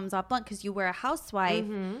this comes off blunt, because you were a housewife.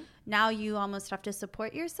 Now you almost have to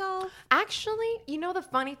support yourself. Actually, the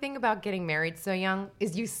funny thing about getting married so young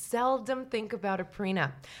is you seldom think about a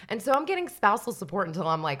prenup. And so I'm getting spousal support until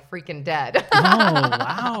I'm like freaking dead. Oh,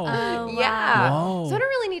 wow. Oh, Yeah. Wow. So I don't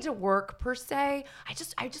really need to work per se. I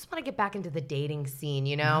just want to get back into the dating scene,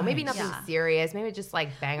 Maybe nothing Yeah. serious. Maybe just like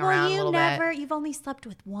bang Well, around a you little bit. you've only slept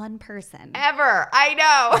with one person. Ever. I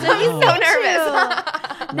know. He's so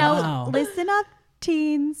nervous. Now, Wow. listen up,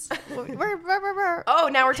 teens. Oh,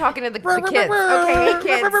 now we're talking to the kids. Okay, hey,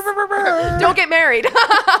 kids. Don't get married.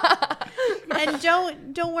 And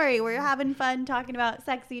don't worry, we're having fun talking about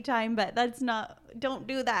sexy time, but don't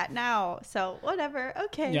do that now. So whatever,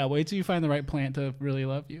 okay. Yeah, wait till you find the right plant to really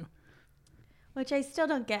love you. Which I still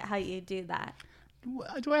don't get how you do that.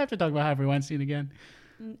 Do I have to talk about Harvey Weinstein again?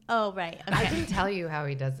 Oh, right. I Okay. can tell you how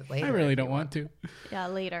he does it later. I really don't want to. Yeah,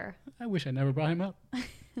 later. I wish I never brought him up.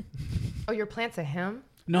 Oh, your plant's a him?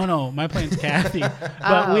 No, my plant's Kathy.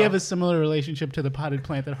 But we have a similar relationship to the potted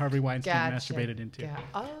plant that Harvey Weinstein Gotcha. masturbated into. Yeah.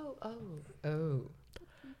 Oh.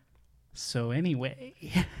 So anyway.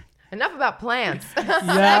 Enough about plants.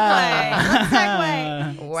 Yeah.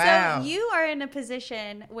 Segue. Wow. So you are in a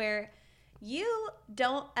position where you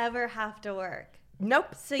don't ever have to work.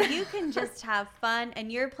 Nope. So you can just have fun,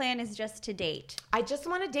 and your plan is just to date. I just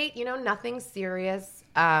want to date, nothing serious.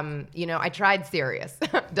 I tried serious.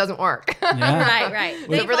 Doesn't work. Yeah. Right. So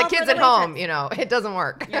They for the fall kids the at home, waitress. it doesn't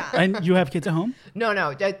work. Yeah. And you have kids at home?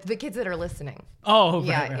 No, the kids that are listening. Oh,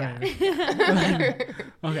 Yeah, right.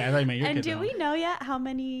 Okay, I thought you meant your And kids do at we home. know yet how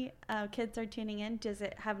many kids are tuning in? Does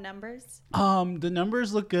it have numbers? The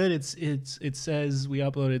numbers look good. It says we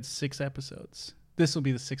uploaded 6 episodes. This will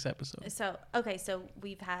be the 6th episode. So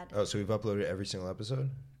we've had. Oh, so we've uploaded every single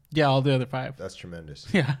episode? Yeah, all the other 5. That's tremendous.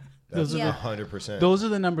 Yeah. That's Yeah. 100%. Those are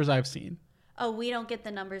the numbers I've seen. Oh, we don't get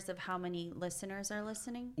the numbers of how many listeners are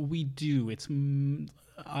listening. We do.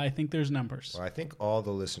 I think there's numbers. Well, I think all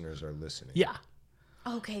the listeners are listening. Yeah.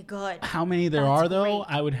 Okay, good. How many there That's are, though,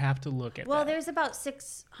 great. I would have to look at Well, that. there's about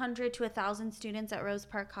 600 to 1,000 students at Rose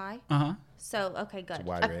Park High. Uh-huh. So, okay, good.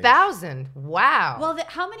 Wide range. 1,000. Wow. Well,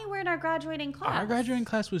 how many were in our graduating class? Our graduating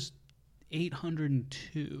class was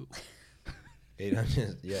 802.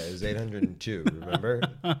 800. Yeah, it was 802. Remember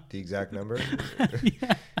the exact number?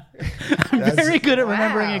 I'm very good at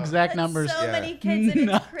remembering Wow. exact That's numbers. So Yeah. many kids, and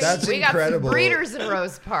No. it's crazy. That's we got some incredible. breeders in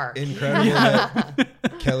Rose Park. Incredible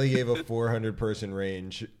that Kelly gave a 400 person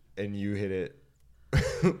range and you hit it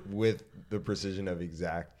with the precision of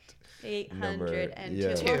exact. 802.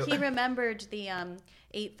 Yeah. Well, he remembered the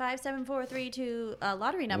 85742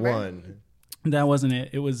 lottery number. One. That wasn't it.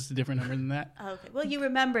 It was a different number than that. Okay. Well, you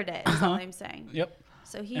remembered it, is all I'm saying. Yep.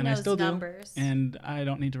 So he And I knows still numbers. do. And I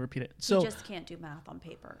don't need to repeat it. So you just can't do math on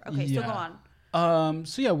paper. Okay, so go Yeah. on.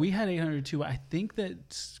 So yeah, we had 802. I think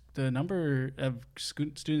that the number of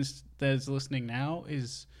students that is listening now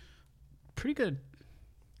is pretty good.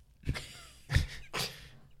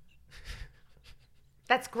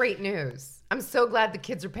 That's great news. I'm so glad the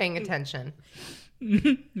kids are paying attention.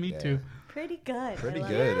 Me too. Pretty good. Pretty I love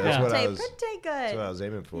good. it. That's Yeah. what I Pretty was. good. That's what I was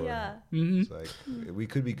aiming for. Yeah. Mhm. It's like we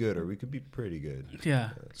could be good or we could be pretty good.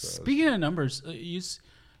 Yeah. That's what I was- Speaking of numbers,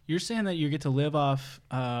 you're saying that you get to live off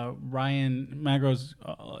Ryan Magro's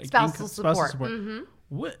Spousal support.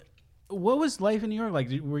 What was life in New York like?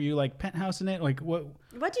 Were you like penthouse in it? Like what?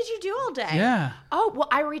 What did you do all day? Yeah. Oh, well,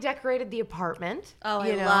 I redecorated the apartment. Oh,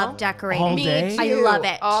 you I know? love decorating. All Me day? too. I love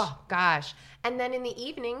it. Oh, gosh. And then in the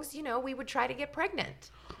evenings, we would try to get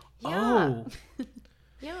pregnant. Yeah. Oh.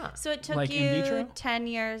 Yeah. So it took Like in you vitro? 10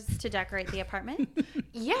 years to decorate the apartment?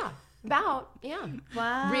 Yeah. Yeah.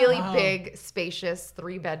 Wow. Really big, spacious,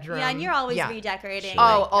 3-bedroom. Yeah, and you're always redecorating. Oh,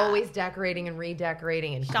 like that. always decorating and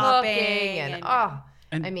redecorating and Shopping cooking and-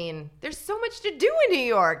 And- I mean, there's so much to do in New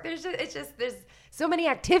York. There's so many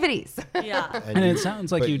activities. Yeah. And it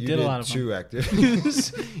sounds like but you did a lot of them. 2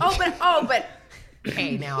 activities. but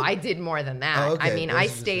hey, now I did more than that. Oh, okay. I mean, Those I are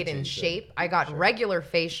just stayed the in two, shape. I got regular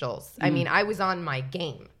facials. I mean, I was on my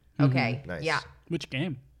game. Okay. Nice. Yeah. Which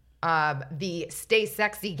game? The Stay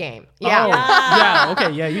Sexy game. Oh, Yeah. yeah.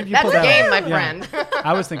 Okay. Yeah. You That's pulled a that game, out. my Yeah. friend.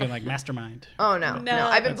 I was thinking like Mastermind. Oh, no. I've been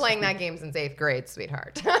That's- playing that game since 8th grade,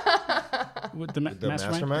 sweetheart. With the, The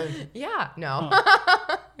Mastermind. mastermind? Yeah. No.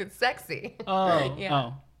 It's sexy. Oh. Yeah.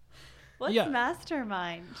 Oh. What's Yeah.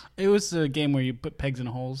 Mastermind? It was a game where you put pegs in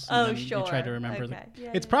holes. And Oh, then You try to sure. remember Okay. them.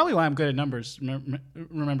 Yeah, It's yeah. probably why I'm good at numbers,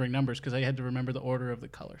 remembering numbers, because I had to remember the order of the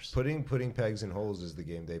colors. Putting pegs in holes is the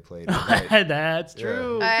game they played. That's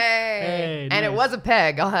true. Hey. And it nice. was a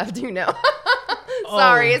peg, I'll have you know.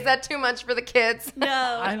 Sorry, is that too much for the kids?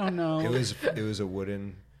 No. I don't know. It was a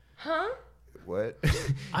wooden. Huh? What?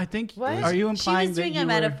 I think. What? Are you She implying was that doing you a were-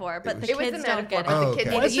 metaphor, but the It was a kids don't metaphor, get but it. Oh, the kids,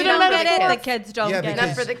 okay. Was you it a don't metaphor? get it, The kids don't Yeah, get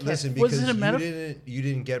because it. for the kids. listen, Was because it a metaphor? you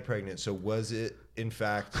didn't get pregnant. So was it in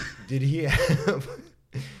fact? Did he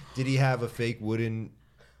have a fake wooden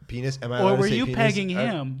penis? Am I allowed Or to were say you penis? pegging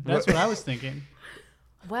him? That's what I was thinking.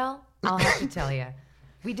 Well, I'll have to tell you.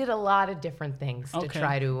 We did a lot of different things to Okay.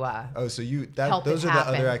 try to. Oh, so Help those it are the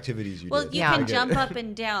happen. other activities you Well, did. you Yeah. can I get jump it. up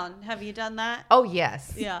and down. Have you done that? Oh,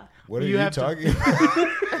 yes. Yeah. What are You you have to- talking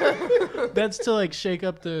about? That's to like shake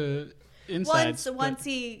up the insides. Once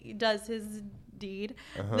he does his deed,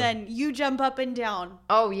 Uh-huh. then you jump up and down.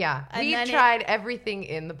 Oh, yeah. And We've then tried everything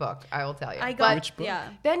in the book, I will tell you. I got Which book? yeah.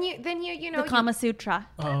 Then you know. The Kama Sutra.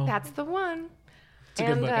 Oh, That's the one. it's a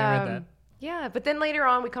good book. I read that. Yeah, but then later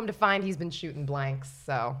on, we come to find he's been shooting blanks.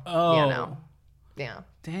 So, Oh. you know. Yeah.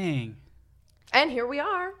 Dang. And here we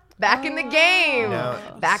are. Back in the game.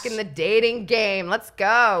 Now- Back in the dating game. Let's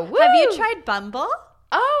go. Woo! Have you tried Bumble?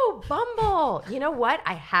 Oh, Bumble. You know what?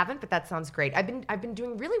 I haven't, but that sounds great. I've been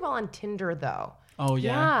doing really well on Tinder though. Oh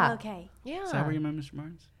yeah. Yeah. Okay. Yeah. Is that where you met Mr.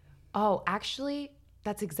 Martins? Oh, actually,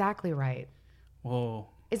 that's exactly right. Whoa.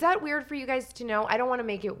 Is that weird for you guys to know? I don't want to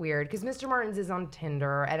make it weird because Mr. Martins is on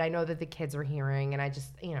Tinder, and I know that the kids are hearing, and I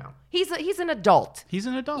just, he's an adult. He's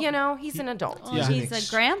an adult. He's an adult. Yeah. He's a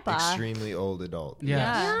grandpa. Extremely old adult. Yes.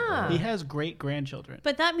 Yeah. He has great grandchildren.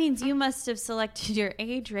 But that means you must have selected your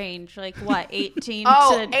age range, like what, 18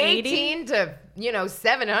 Oh, to 80? 18 to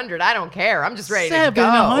 700. I I don't care. I'm just ready to go.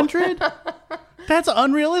 700? That's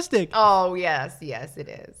unrealistic. Oh yes, it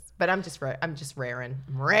is. But I'm just raring.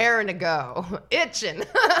 I'm raring to go. Itching.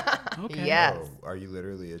 Okay. Yes. Oh, are you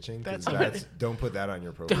literally itching? 'Cause That's- don't put that on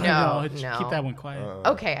your profile. No, Keep no. that one quiet.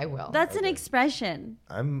 Okay, I will. That's an expression.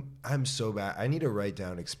 I'm so bad. I need to write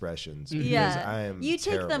down expressions because Yeah. I am. You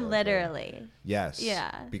take terrible them at them. literally. Yes.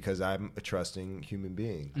 Yeah. Because I'm a trusting human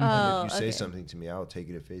being. Oh, and if you say okay. something to me, I'll take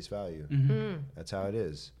it at face value. That's how it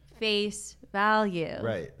is. Face value.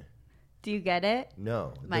 Right. Do you get it?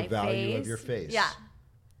 No. My the value face. of your face. Yeah.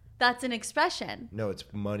 That's an expression. No, it's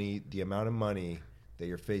money. The amount of money that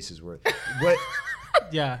your face is worth. What?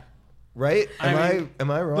 Yeah. Right? I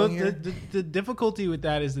Am I wrong here? The difficulty with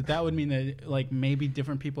that is that would mean that like maybe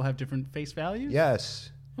different people have different face values.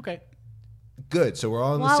 Yes. Okay. Good. So we're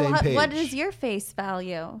all on the same page. What is your face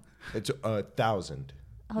value? It's 1,000.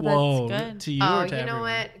 Oh, Whoa. that's good. To you Oh, or to you know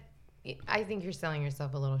everyone? what? I think you're selling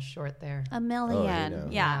yourself a little short there. A million. know.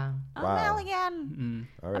 Yeah. Wow. A million.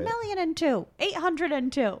 All A right. million and two.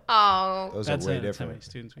 802. Oh, Those That's are way that's how many different.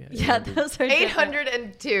 students we had. Yeah, those are different.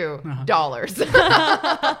 $802.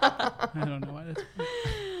 I don't know why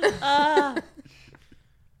that's.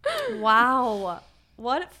 Wow.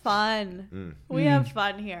 What fun. We have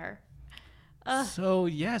fun here. So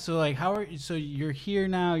yeah, so like so you're here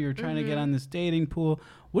now, you're trying to get on this dating pool.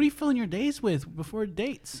 What are you filling your days with before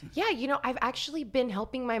dates? Yeah, I've actually been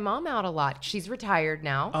helping my mom out a lot. She's retired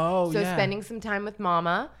now. Oh, so yeah. spending some time with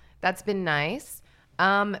mama. That's been nice.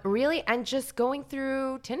 Really, and just going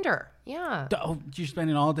through Tinder. Yeah. Oh, you're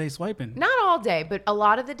spending all day swiping. Not all day, but a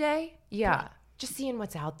lot of the day. Yeah. Just seeing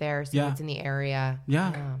what's out there, seeing Yeah. what's in the area.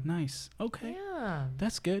 Yeah, nice. Okay. Yeah.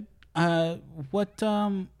 That's good.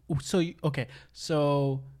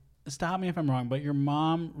 So stop me if I'm wrong, but your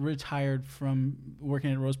mom retired from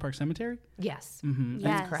working at Rose Park Cemetery? Yes, Mm-hmm.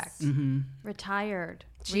 that's Yes. correct. Retired.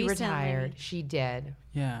 She recently. retired. She did.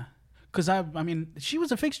 Yeah. Because I mean, she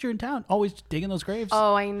was a fixture in town, always digging those graves.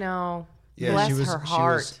 Oh, I know. Yeah, Bless she was. her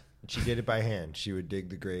heart. She did it by hand. She would dig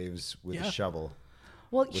the graves with Yeah. a shovel.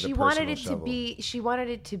 Well, with a she wanted personal it to shovel. be. She wanted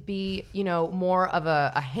it to be, more of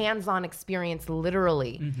a hands-on experience,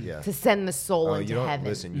 literally, Yeah. to send the soul Oh, into you don't heaven.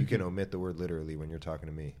 listen. You can omit the word literally when you're talking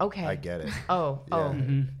to me. Okay. I get it. Oh, Yeah.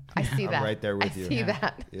 I see I'm that. right there with I you. see Yeah.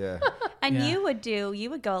 that. Yeah. And Yeah. you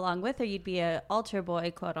would go along with, or you'd be a altar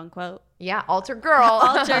boy, quote unquote. Yeah, altar girl.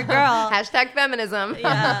 Altar girl. Hashtag feminism.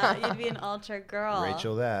 Yeah, you'd be an altar girl.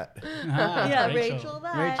 Rachel, that. Ah, Yeah, Rachel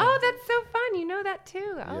that. Rachel. Oh, that's so fun. You know that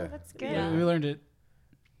too. Oh, Yeah. that's good. Yeah, we learned it.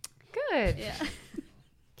 Good. Yeah.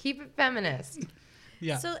 Keep it feminist.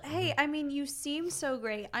 Yeah. So, hey, I mean, you seem so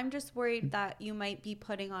great. I'm just worried that you might be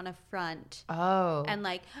putting on a front. Oh. And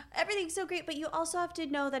like everything's so great, but you also have to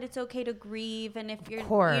know that it's okay to grieve. And if you're,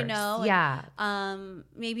 course, you know, and, yeah.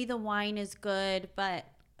 maybe the wine is good, but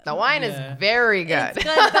The wine Yeah. is very good. it's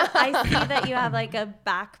good. But I see that you have like a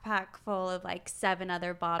backpack full of like 7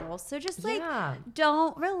 other bottles. So just like Yeah.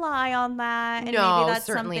 don't rely on that. And No, maybe that's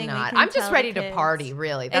certainly something we not. can I'm just tell ready the to kids. party,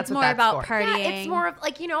 really. That's It's what more that's about for. Yeah, partying. it's more of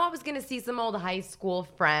like, I was going to see some old high school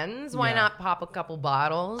friends. Why Yeah. not pop a couple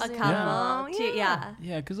bottles? A you couple. know? Yeah.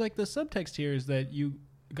 Yeah, because like the subtext here is that you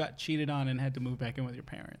got cheated on and had to move back in with your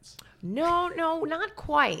parents. No, not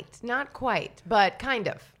quite. Not quite, but kind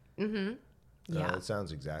of. Mm-hmm. Yeah. It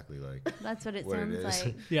sounds exactly like That's what it what it sounds is.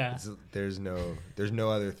 like. Yeah. There's no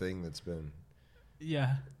other thing that's been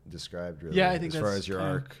Yeah. described really. Yeah, I think as far that's as your kind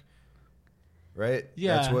of- arc. Right?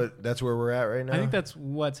 Yeah. That's where we're at right now. I think that's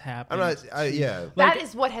what's I'm happening. not yeah. That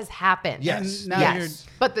is what has happened. Yes. And now Yes.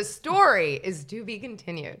 But the story is to be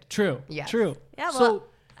continued. True. Yes. True. Yeah, well, So,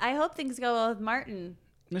 I hope things go well with Martin.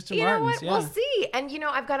 Mr. You know Martins, what? yeah. We'll see. And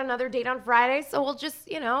I've got another date on Friday, so we'll just,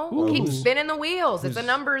 keep Ooh. spinning the wheels. It's a Who's-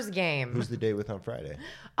 numbers game. Who's the date with on Friday?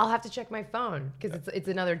 I'll have to check my phone because it's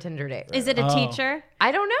another Tinder date. Is it a Oh. teacher?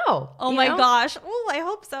 I don't know. Oh you my know? gosh. Oh, I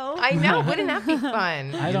hope so. I know. Wouldn't that be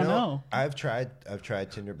fun? I don't know. I've tried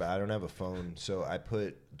Tinder, but I don't have a phone, so I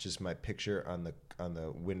put just my picture on the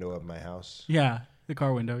window of my house. Yeah. The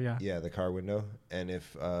car window, yeah. Yeah, the car window. And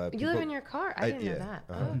if You live in your car. I didn't know that.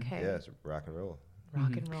 uh-huh. Okay. Yeah, it's rock and roll.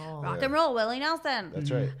 Rock and roll. Rock and roll, Willie Nelson. That's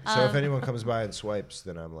right. So if anyone comes by and swipes,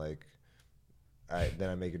 then I'm like, then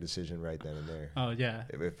I make a decision right then and there. Oh, yeah.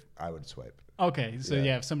 If I would swipe. Okay. So, Yeah.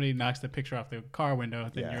 yeah, if somebody knocks the picture off the car window,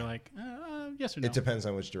 then Yeah. you're like, yes or no? It depends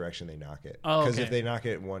on which direction they knock it. Oh, Because okay. if they knock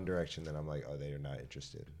it in one direction, then I'm like, oh, they are not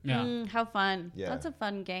interested. Yeah. How fun. Yeah. That's a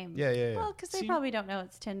fun game. Yeah, yeah, yeah. Well, because they See- probably don't know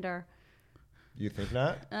it's Tinder. You think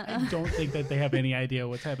not? I don't think that they have any idea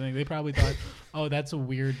what's happening. They probably thought, oh, that's a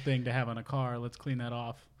weird thing to have on a car. Let's clean that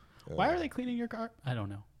off. Why are they cleaning your car? I don't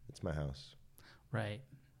know. It's my house, Right.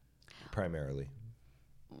 primarily.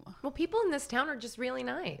 Well, people in this town are just really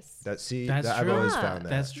nice. That's That's I've true. always Yeah, found that.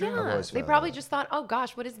 that's true. I've Yeah. always They found probably that. just thought, oh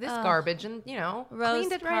gosh, what is this garbage? And, Rose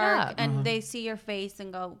cleaned it Park, right up. and they see your face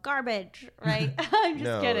and go, garbage, right? I'm just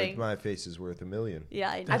no, kidding. my face is worth $1 million. Yeah,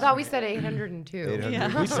 I know. I thought we said 802. 800.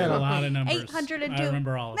 Yeah. We said a lot of numbers. 802 I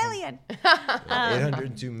remember all of them. million.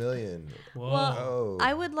 802 million. Whoa. Well, Oh,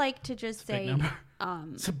 I would like to just big say, number.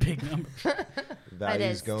 It's a big number. that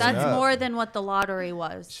value's is going that's up. more than what the lottery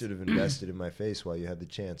was. Should have invested in my face while you had the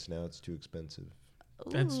chance. Now it's too expensive.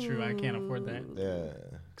 That's true. I can't afford that. Yeah,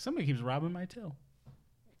 Somebody keeps robbing my till.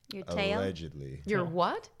 Your tail. allegedly. Your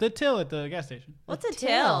what? The till at the gas station. What's a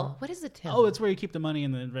tail? What is a till? Oh, it's where you keep the money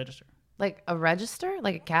in the register. like a register?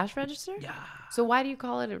 Like a cash register? Yeah. So why do you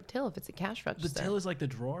call it a till if it's a cash The register? till is like the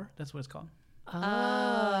drawer. That's what it's called.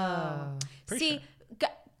 Oh. Pretty See,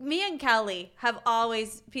 me and Kelly have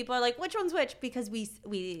always. People are like, which one's which? Because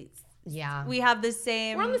Yeah. we have the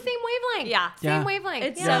same. We're on the same wavelength. Yeah. Same Yeah. wavelength.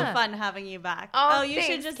 It's yeah. so fun having you back. Oh, you should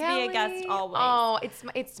thanks, just Kelly. be a guest always. Oh,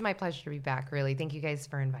 it's my pleasure to be back. Really, thank you guys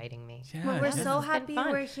for inviting me. Yeah. Well, we're it's- so has been happy fun.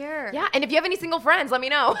 we're here. Yeah, and if you have any single friends, let me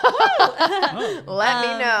know. Oh, Let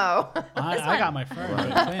me know. I got my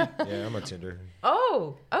friend. Clint. Yeah, I'm on Tinder.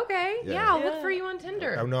 Oh, okay. Yeah. Yeah, I'll look for you on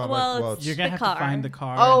Tinder. Oh, no, I'm Well, on, well, it's- You're gonna The have car. to find the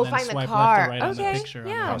car. Oh, and then find the swipe car. left or right on the Okay. picture.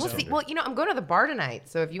 Yeah, on we'll the see. picture. Well, I'm going to the bar tonight,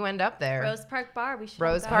 so if you end up there, Rose Park Bar. We should.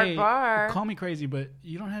 Rose go. Park Hey, Bar. call me crazy, but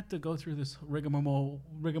you don't have to go through this rigmarole.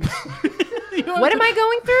 What am I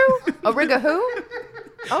going through? A rig of who?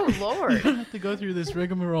 Oh You Lord. don't have to go through this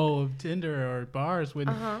rigmarole of Tinder or bars when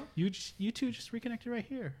Uh-huh. you two just reconnected right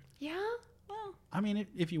here. Yeah. Well, I mean,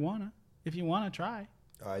 if you wanna try.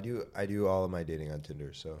 I do all of my dating on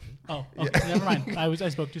Tinder. So Oh, okay, never mind. I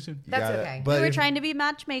spoke too soon. you That's okay. But We were if- try to be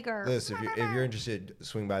matchmaker. Listen, if you're interested,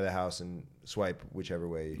 swing by the house and swipe whichever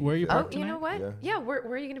way. Where are you feel. Oh, parked you know tonight? what? Yeah. Yeah, where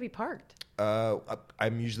are you going to be parked?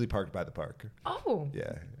 I'm usually parked by the park. Oh.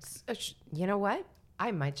 Yeah. You know what?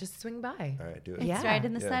 I might just swing by. All right, do it. It's Yeah. right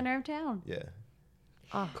in the Yeah. center of town. Yeah.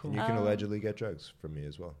 Oh, And you can allegedly get drugs from me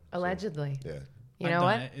as well. So, allegedly. yeah. You I've know done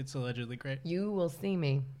what? it. It's allegedly great. You will see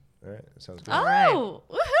me. All right. Sounds good. Oh,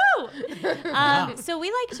 woohoo! So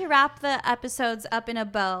we like to wrap the episodes up in a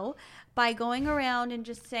bow by going around and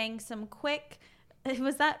just saying some quick.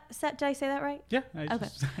 Was that set? Did I say that right? Yeah, I Okay.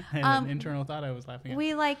 just had an internal thought I was laughing at.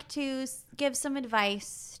 We like to give some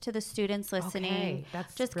advice to the students listening. Okay,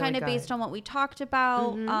 that's just really kind of based good. on what we talked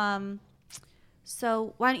about.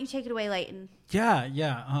 So why don't you take it away, Leighton? Yeah.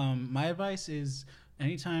 My advice is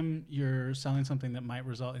anytime you're selling something that might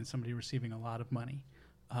result in somebody receiving a lot of money,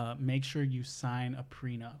 make sure you sign a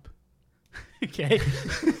prenup. Okay?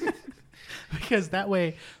 Because that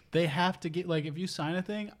way they have to get, like, if you sign a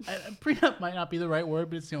thing, a prenup might not be the right word,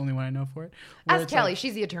 but it's the only one I know for it. Where Ask it's Kelly. like,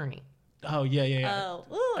 She's the attorney. oh, yeah. Oh,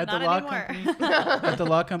 ooh, At the not law anymore. company, at the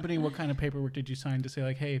law company, what kind of paperwork did you sign to say,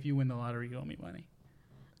 like, hey, if you win the lottery, you owe me money?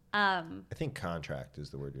 I think contract is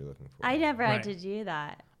the word you're looking for. I never Right. had to do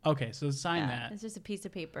that. Okay, so sign Yeah, that. it's just a piece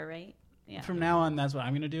of paper, right? Yeah. From now on, that's what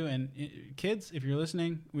I'm going to do. And kids, if you're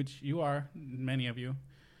listening, which you are, many of you,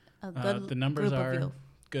 A good the numbers group of are you.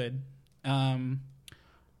 good.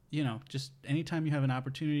 Just anytime you have an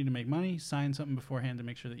opportunity to make money, sign something beforehand to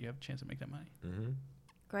make sure that you have a chance to make that money.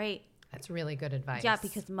 Great. That's really good advice. Yeah,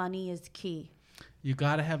 because money is key. You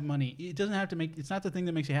got to have money. It doesn't have to make, it's not the thing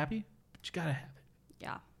that makes you happy, but you got to have it.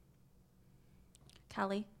 Yeah.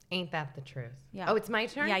 Kelly? Ain't that the truth? Yeah. Oh, it's my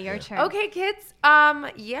turn? Yeah, your turn. Okay, kids.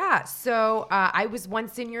 Yeah. So I was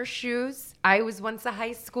once in your shoes. I was once a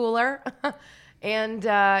high schooler. And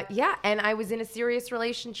and I was in a serious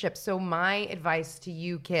relationship. So my advice to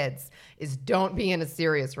you kids is don't be in a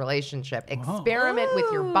serious relationship. Experiment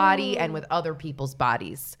with your body and with other people's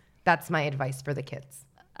bodies. That's my advice for the kids.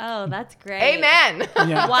 Oh, that's great. Amen.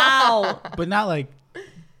 Yeah. Wow. But not like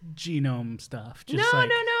genome stuff. Just No. like,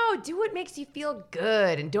 Do what makes you feel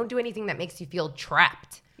good and don't do anything that makes you feel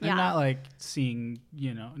trapped. And Yeah. not like seeing,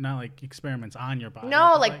 not like experiments on your body. No,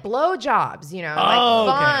 but like blowjobs, Oh,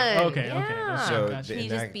 like okay. fun. Okay. Yeah. So Gotcha. He in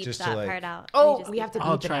just that- beeped just to, that like- part out. Oh, He just we have to beeped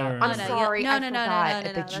I'll beep it try to out. remember. I'm No, sorry. yeah. I No, no, forgot.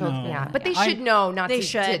 no, They no, chose- no. yeah. But they I- should know not They to,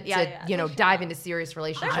 should. Yeah, yeah. dive into serious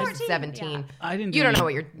relationships They're at 14, 17. yeah. I didn't. You do don't know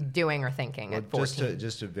any- what you're doing or thinking Well, at 14.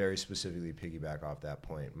 just to very specifically piggyback off that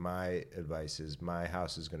point, my advice is my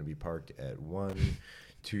house is going to be parked at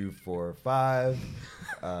 1245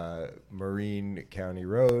 Marine County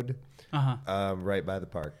Road, right by the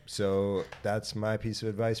park. So that's my piece of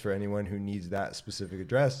advice for anyone who needs that specific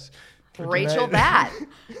address. for Rachel tonight. that.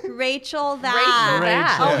 Rachel that.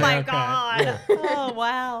 that. Oh Rachel, my okay. God. Oh,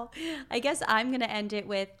 wow. I guess I'm going to end it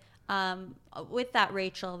with that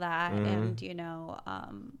Rachel that and,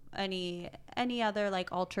 any other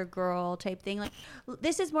like altar girl type thing. Like,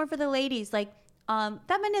 this is more for the ladies, like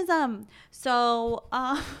feminism. So,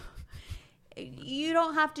 you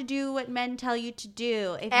don't have to do what men tell you to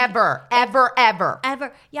do. If you- Ever.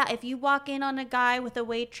 Ever. Yeah, if you walk in on a guy with a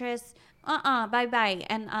waitress, bye-bye.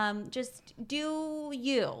 And just do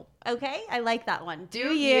you, okay? I like that one. Do you.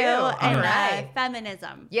 you. And All right.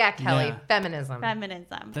 feminism. Yeah, Kelly. Yeah. Feminism.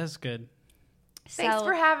 Feminism. That's good. Thanks So,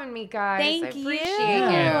 for having me, guys. Thank I you. appreciate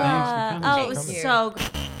Yeah, thanks for coming. Oh, it was Thank you. so good.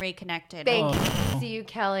 Reconnected. Thank you. Oh. See you,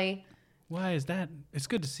 Kelly. Why is that? It's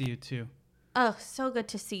good to see you too. Oh, so good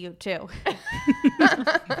to see you too.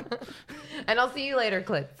 And I'll see you later,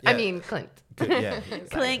 Clint. Yeah. I mean, Clint. Good, yeah.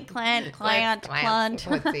 Clint, Clint, Clint.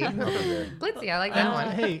 Glitzy. there. Glitzy, I like that And,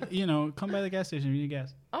 one. hey, come by the gas station if you need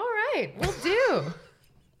gas. All right, we'll do.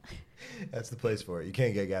 That's the place for it. You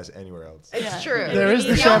can't get gas anywhere else. It's true. There is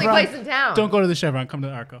the It's the only Chevron. place in town. Don't go to the Chevron. Come to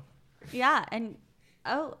the Arco. Yeah, and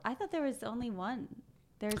I thought there was only one.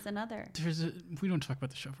 There's another. We don't talk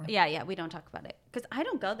about the Chevron. Yeah, we don't talk about it because I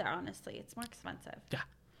don't go there. Honestly, it's more expensive.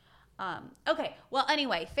 Yeah. Okay. Well,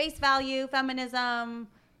 anyway, face value, feminism,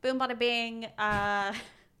 boom, bada bing.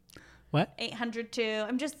 What? 802.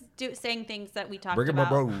 I'm just saying things that we talked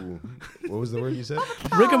about. Rigmarole. What was the word you said?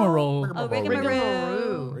 Rigmarole. Oh,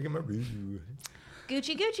 rigmarole. Rigmarole.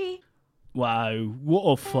 Gucci. Wow, what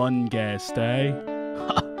a fun guest, eh?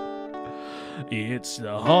 It's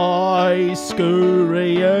the High School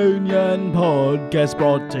Reunion podcast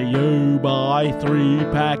brought to you by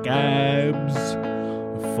 3-Pack Abs.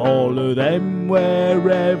 Follow them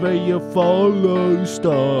wherever you follow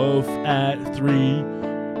stuff at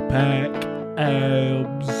 3-Pack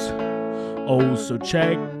Abs. Also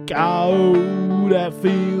check out at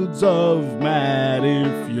Fields of Mad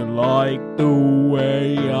if you like the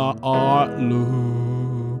way our art looks.